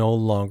 we no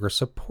longer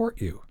support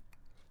you.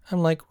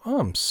 I'm like, oh,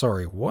 I'm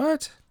sorry,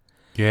 what?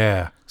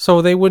 Yeah.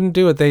 So they wouldn't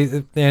do it.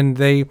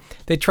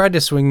 They tried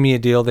to swing me a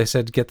deal. They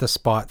said get the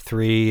Spot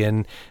 3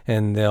 and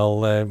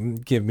they'll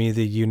give me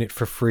the unit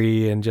for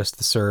free and just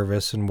the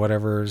service and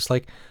whatever. It's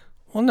like,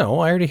 well, no,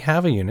 I already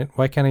have a unit.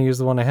 Why can't I use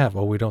the one I have?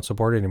 Oh, we don't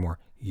support it anymore.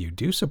 You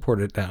do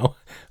support it now.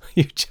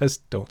 You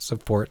just don't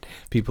support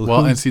people.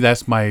 Well, and see,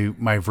 that's my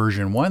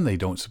version 1 they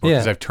don't support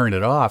because Yeah. I've turned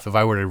it off. If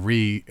I were to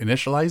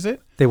reinitialize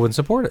it, they wouldn't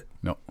support it.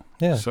 no.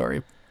 Yeah.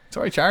 Sorry,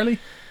 Charlie.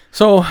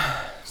 So,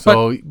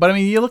 But I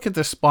mean, you look at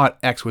the Spot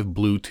X with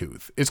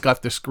Bluetooth. It's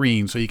got the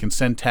screen so you can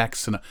send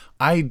texts, and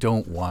I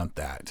don't want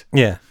that.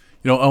 yeah.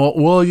 You know, oh,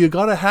 well, you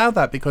got to have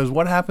that because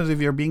what happens if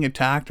you're being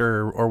attacked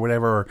or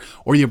whatever,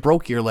 or you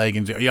broke your leg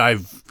and say, yeah,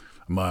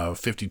 I'm a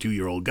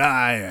 52-year-old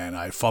guy and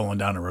I've fallen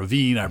down a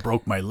ravine. I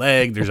broke my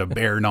leg. There's a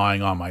bear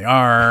gnawing on my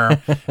arm,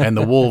 and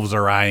the wolves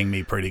are eyeing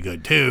me pretty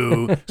good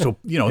too. So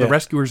the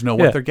rescuers know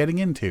what Yeah. they're getting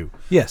into.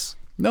 Yes.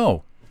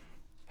 No,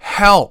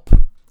 help.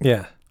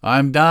 Yeah.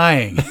 I'm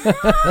dying.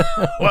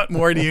 What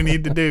more do you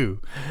need to do?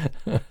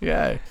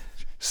 Yeah.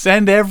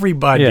 Send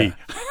everybody.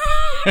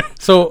 Yeah.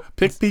 So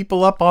Pick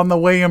people up on the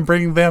way and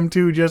bring them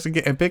too just to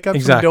get and pick up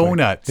exactly. some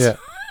donuts. Yeah.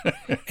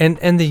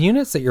 and the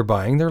units that you're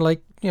buying, they're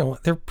like,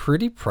 they're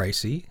pretty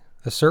pricey.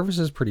 The service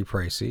is pretty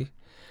pricey.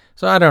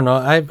 So I don't know.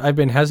 I've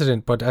been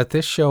hesitant, but at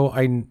this show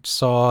I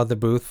saw the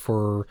booth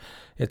for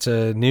it's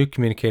a new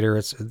communicator.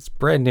 It's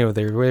brand new.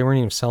 They weren't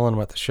even selling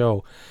them at the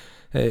show.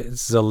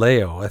 It's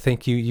Zaleo. I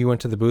think you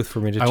went to the booth for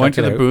me to check it out. I went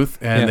to the booth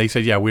and Yeah. they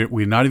said, yeah,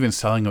 we're not even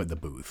selling it at the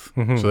booth.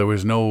 So there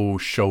was no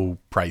show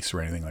price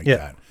or anything like Yeah.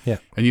 that. Yeah.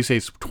 And you say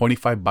it's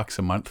 $25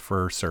 a month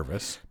for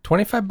service.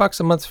 $25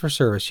 a month for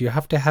service. You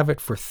have to have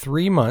it for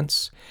 3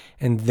 months,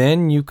 and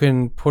then you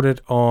can put it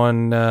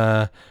on.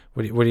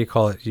 What do you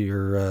call it?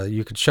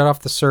 You can shut off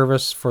the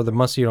service for the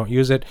months you don't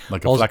use it.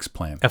 Like a flex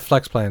plan. A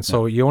flex plan.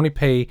 So you only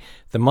pay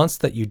the months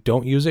that you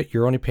don't use it.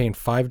 You're only paying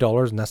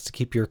 $5, and that's to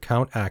keep your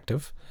account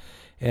active.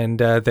 And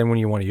then when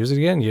you want to use it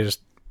again,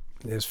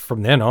 it's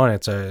from then on.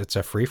 It's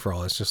a free for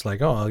all. It's just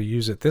like, oh, I'll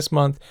use it this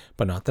month,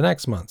 but not the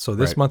next month. So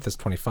this Right. month is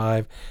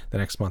 25. The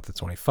next month it's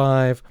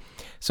 25.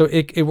 So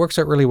it works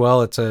out really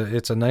well. It's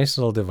a nice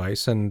little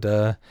device, and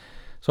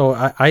so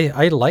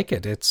I like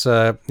it. It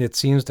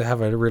seems to have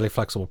a really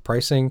flexible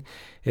pricing.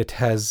 It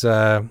has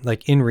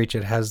like InReach.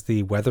 It has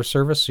the weather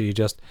service, so you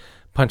just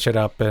punch it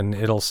up and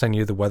it'll send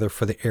you the weather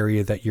for the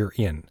area that you're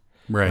in.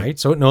 Right.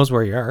 So it knows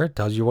where you are. It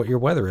tells you what your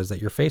weather is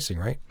that you're facing.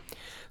 Right.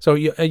 So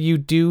you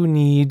do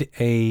need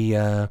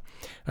a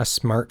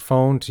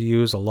smartphone to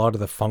use a lot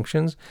of the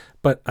functions,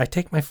 but I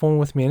take my phone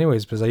with me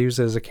anyways because I use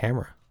it as a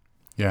camera.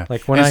 Yeah.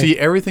 Like when and I- see,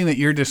 everything that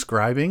you're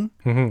describing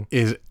Mm-hmm.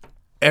 is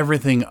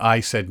everything I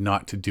said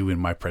not to do in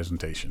my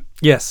presentation.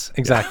 Yes,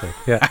 exactly.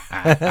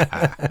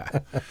 Yeah.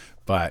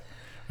 But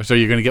so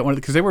you're going to get one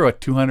because they were what,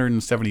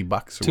 $270 or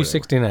whatever.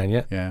 $269.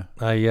 Yeah. Yeah.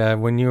 I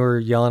when you were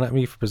yelling at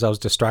me because I was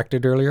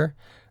distracted earlier,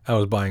 I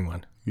was buying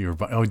one.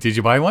 Did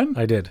you buy one?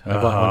 I did. I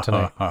bought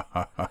one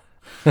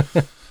tonight.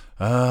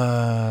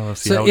 We'll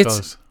see how it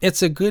goes.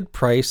 It's a good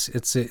price.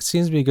 It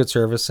seems to be a good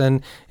service,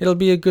 and it'll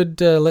be a good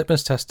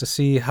litmus test to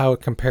see how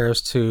it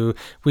compares to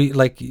we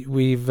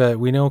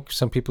know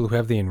some people who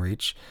have the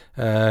InReach.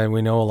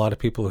 We know a lot of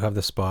people who have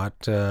the Spot.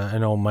 I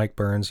know Mike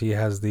Burns. He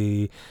has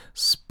the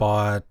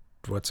Spot.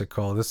 What's it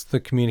called? It's the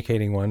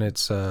communicating one.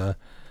 It's The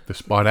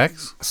Spot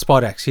X?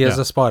 Spot X. He has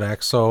Yeah. a Spot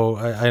X. So,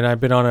 and I've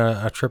been on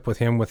a trip with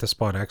him with the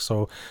Spot X,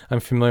 so I'm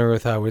familiar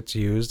with how it's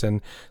used.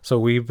 And so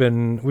we've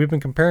been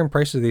comparing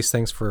prices of these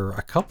things for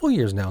a couple of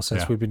years now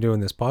since Yeah. we've been doing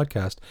this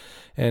podcast.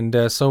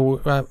 And so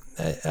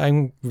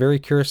I'm very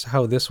curious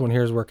how this one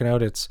here is working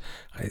out. It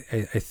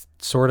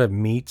sort of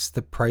meets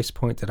the price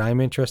point that I'm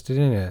interested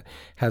in. It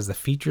has the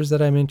features that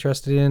I'm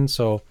interested in.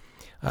 So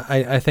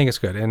I think it's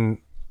good. And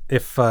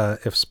if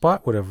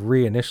Spot would have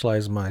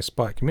reinitialized my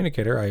Spot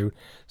communicator, I would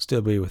still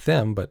be with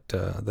them, but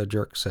the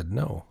jerk said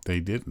no. They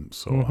didn't,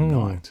 so I'm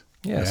not.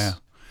 Yes. Yeah.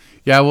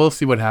 Yeah, we'll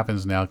see what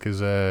happens now because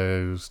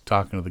I was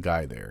talking to the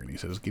guy there and he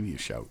says, give you a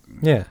shout and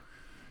Yeah.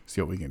 see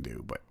what we can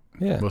do. But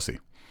Yeah. we'll see.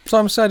 So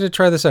I'm excited to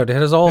try this out. It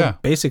has Yeah.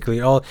 basically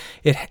all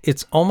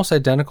it's almost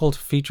identical to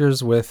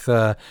features with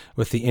the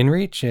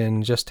InReach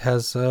and just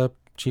has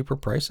cheaper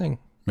pricing.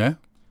 Yeah.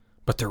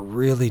 But they're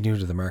really new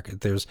to the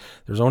market. There's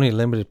only a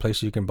limited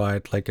place you can buy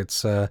it. Like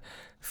it's a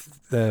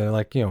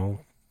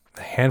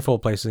handful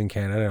of places in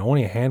Canada and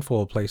only a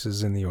handful of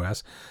places in the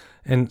US.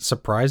 And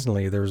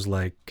surprisingly, there's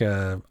like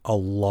a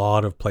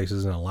lot of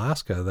places in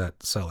Alaska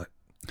that sell it.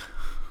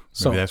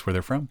 So Maybe that's where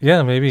they're from.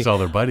 yeah, maybe. It's all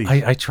their buddies.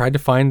 I tried to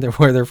find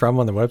where they're from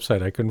on the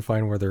website. I couldn't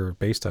find where they're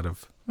based out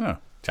of. Oh,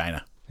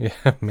 China. Yeah,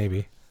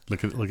 maybe.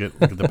 Look at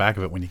the back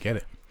of it when you get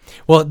it.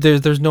 Well,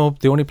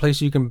 the only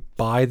place you can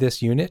buy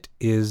this unit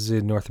is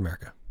in North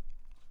America.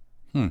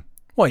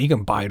 Well, you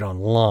can buy it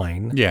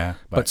online. Yeah.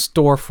 But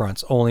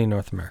storefronts only in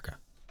North America.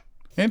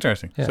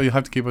 Interesting. Yeah. So you'll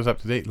have to keep us up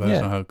to date. Let us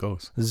Yeah. know how it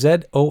goes.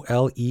 Zoleo,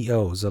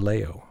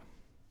 Zaleo.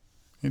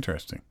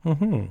 Interesting.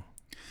 Mm-hmm.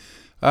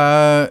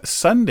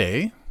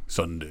 Sunday.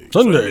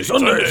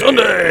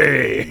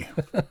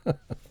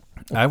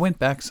 I went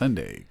back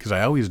Sunday because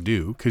I always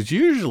do, because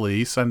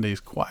usually Sunday's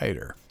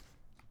quieter.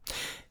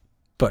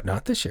 But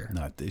not this year.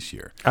 Not this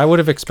year. I would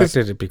have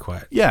expected it to be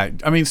quiet. Yeah,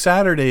 I mean,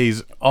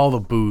 Saturdays, all the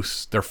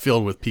booths, they're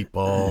filled with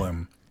people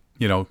and,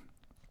 you know,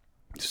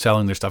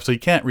 selling their stuff. So you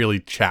can't really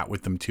chat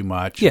with them too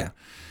much. Yeah.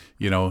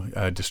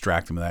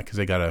 Distract them with that because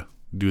they got to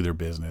do their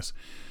business.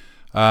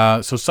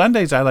 So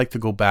Sundays, I like to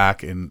go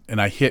back and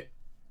I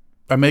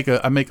make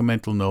a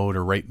mental note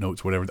or write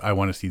notes, whatever. I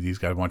want to see these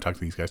guys. I want to talk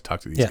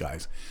to these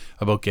guys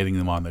about getting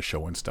them on the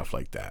show and stuff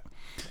like that.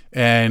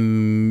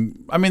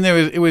 And I mean,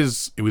 it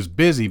was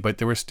busy, but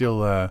there was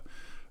still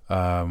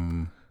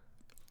enough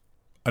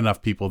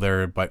people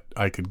there. But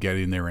I could get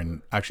in there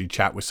and actually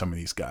chat with some of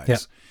these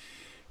guys.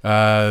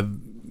 Yeah.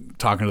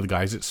 Talking to the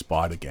guys at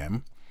Spot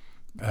again.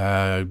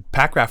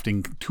 Pack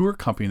rafting tour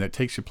company that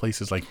takes you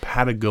places like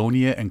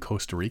Patagonia and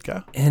Costa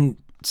Rica. And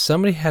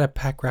somebody had a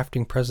pack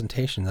rafting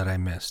presentation that I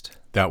missed.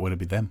 That would have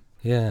been them.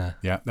 Yeah.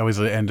 Yeah. That was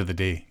the end of the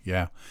day.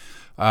 Yeah.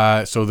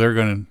 So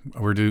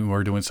we're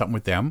doing something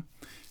with them.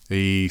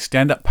 The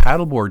stand-up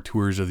paddleboard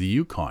tours of the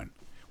Yukon.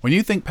 When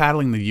you think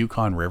paddling the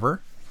Yukon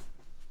River,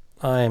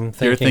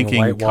 you're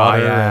thinking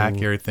kayak,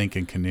 you're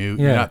thinking canoe,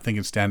 you're not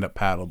thinking stand-up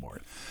paddleboard.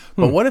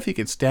 But what if you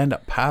could stand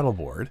up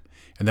paddleboard,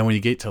 and then when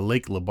you get to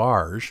Lake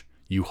Labarge,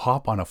 you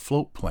hop on a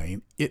float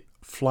plane, it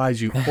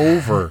flies you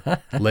over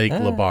Lake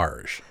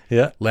Labarge,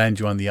 lands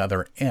you on the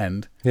other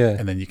end,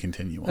 and then you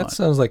continue on. That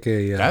sounds like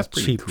a that's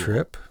cheap cool.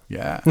 trip.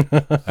 Yeah,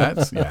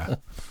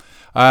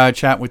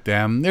 chat with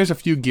them. There's a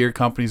few gear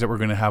companies that we're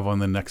going to have on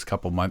the next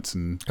couple months,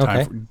 and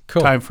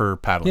time for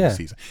paddling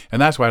season.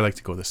 And that's why I like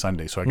to go this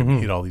Sunday, so I can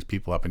hit all these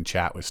people up and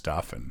chat with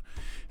stuff and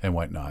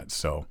whatnot.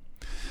 So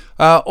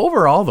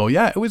overall, though,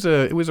 it was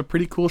a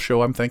pretty cool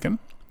show, I'm thinking.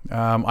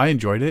 I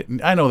enjoyed it.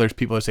 And I know there's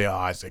people that say,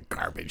 "Oh, it's a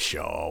garbage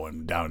show,"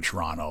 and down in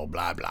Toronto,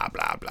 blah blah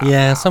blah blah.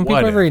 Yeah, blah, some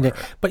people are very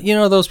but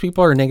those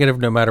people are negative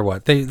no matter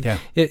what.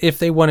 If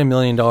they won $1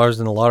 million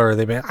in the lottery,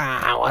 they'd be, it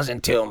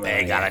wasn't $2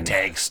 million.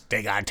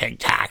 They gotta take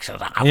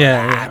taxes off.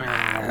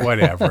 Yeah.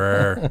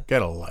 Whatever.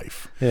 Get a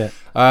life. Yeah.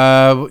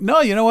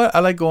 No, you know what? I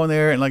like going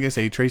there, and like I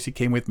say, Tracy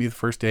came with me the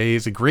first day.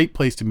 It's a great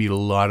place to meet a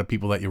lot of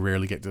people that you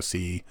rarely get to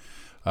see.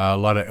 A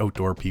lot of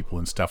outdoor people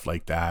and stuff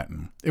like that,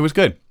 and it was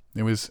good.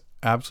 It was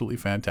absolutely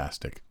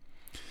fantastic.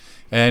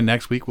 And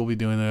next week we'll be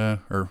doing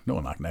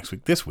not next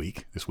week. This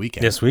weekend.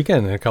 This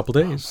weekend in a couple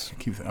days.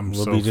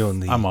 We'll be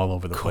doing I'm all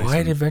over the place.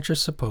 Quiet Adventure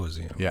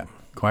Symposium. Yeah,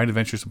 Quiet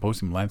Adventure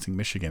Symposium, Lansing,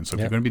 Michigan. So if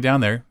you're going to be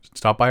down there,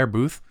 stop by our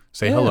booth,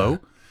 say hello.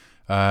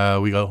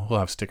 We'll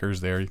have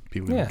stickers there.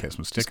 People can get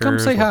some stickers. Just come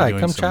say hi.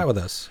 Come chat with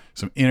us.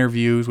 Some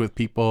interviews with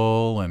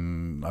people,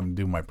 and I'm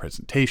doing my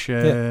presentation,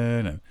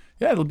 and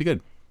it'll be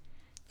good.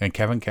 And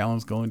Kevin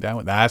Callan's going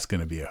down. That's going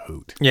to be a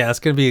hoot. Yeah, it's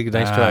going to be a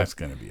nice drive. That's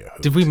going to be a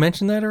hoot. Did we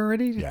mention that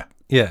already? Yeah.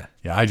 Yeah.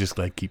 Yeah, I just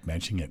keep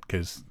mentioning it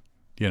because,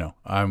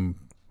 I'm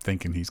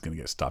thinking he's going to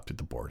get stopped at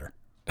the border.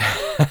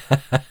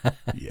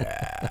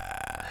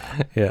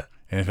 Yeah. Yeah.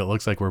 And if it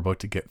looks like we're about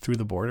to get through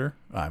the border,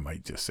 I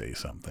might just say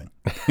something.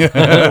 What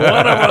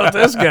about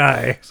this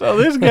guy? So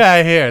this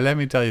guy here, let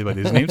me tell you about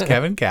his name's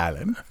Kevin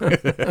Callan.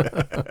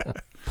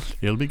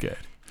 He'll be good.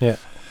 Yeah.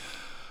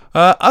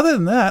 Other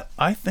than that,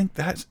 I think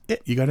that's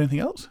it. You got anything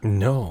else?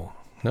 No.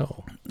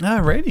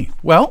 Alrighty.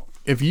 Well,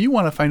 if you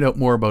want to find out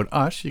more about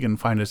us, you can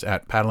find us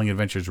at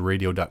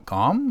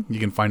paddlingadventuresradio.com. You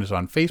can find us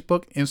on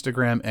Facebook,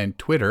 Instagram, and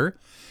Twitter.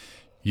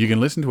 You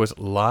can listen to us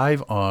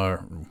live, I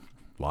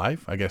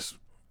guess.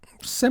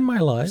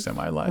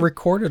 Semi-live.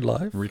 Recorded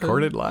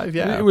live.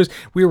 Yeah.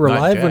 We were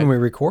live when we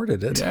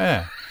recorded it.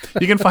 Yeah.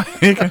 You can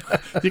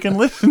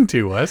listen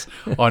to us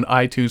on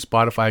iTunes,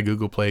 Spotify,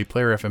 Google Play,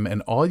 Player FM,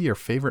 and all your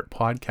favorite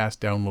podcast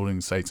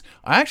downloading sites.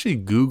 I actually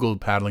Googled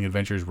Paddling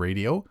Adventures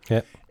Radio.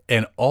 Yeah.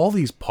 And all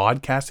these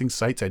podcasting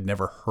sites I'd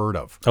never heard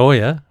of. Oh,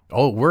 yeah.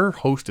 Oh, we're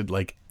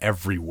hosted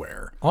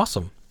everywhere.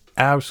 Awesome.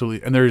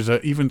 Absolutely. And there's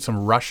even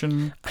some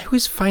Russian. I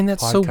always find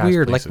that so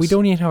weird. Places. We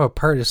don't even have a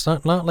part. It's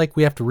not like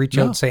we have to reach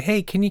out and say,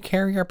 hey, can you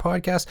carry our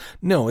podcast?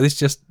 No, it's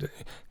just.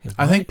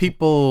 I think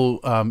people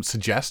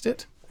suggest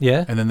it.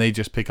 Yeah. And then they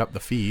just pick up the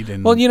feed.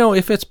 And well,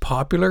 if it's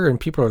popular and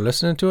people are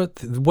listening to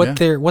it, what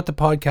the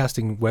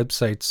podcasting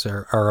websites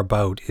are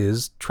about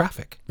is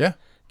traffic. Yeah.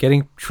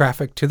 Getting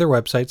traffic to their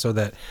website so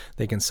that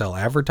they can sell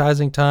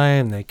advertising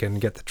time, they can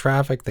get the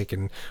traffic, they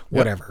can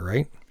whatever,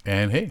 right?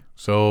 And hey,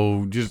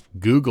 so just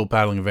Google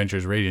Paddling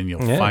Adventures Radio and you'll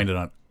find it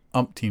on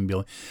umpteen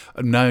billion.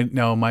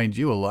 Now, mind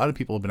you, a lot of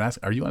people have been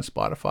asking, are you on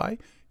Spotify?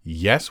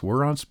 Yes,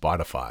 we're on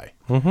Spotify.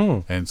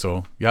 Mm-hmm. And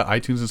so,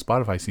 iTunes and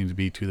Spotify seem to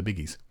be two of the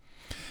biggies.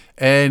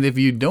 And if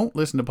you don't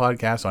listen to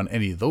podcasts on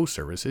any of those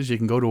services, you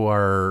can go to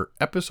our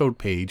episode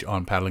page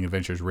on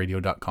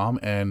paddlingadventuresradio.com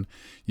and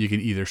you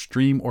can either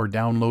stream or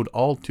download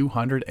all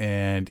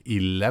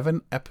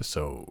 211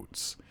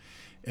 episodes.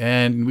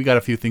 And we got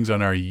a few things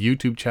on our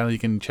YouTube channel you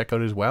can check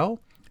out as well.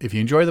 If you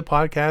enjoy the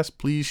podcast,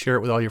 please share it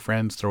with all your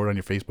friends, throw it on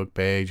your Facebook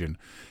page, and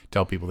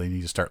tell people they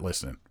need to start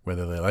listening,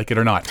 whether they like it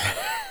or not.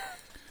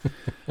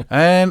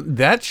 And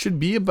that should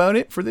be about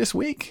it for this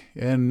week.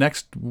 And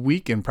next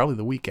week and probably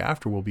the week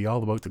after will be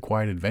all about the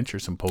Quiet Adventure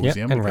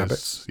Symposium. And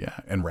rabbits. Yeah,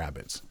 and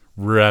rabbits.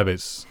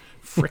 rabbits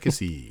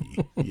fricassee.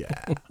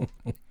 Yeah.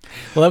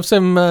 We'll have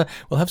some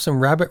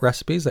rabbit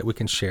recipes that we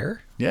can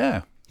share.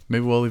 Yeah.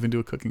 Maybe we'll even do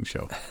a cooking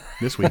show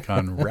this week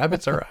on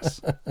Rabbits Are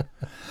Us.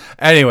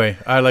 Anyway,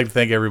 I'd like to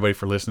thank everybody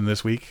for listening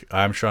this week.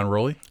 I'm Sean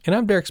Rowley. And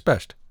I'm Derek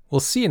Specht.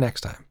 We'll see you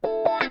next time.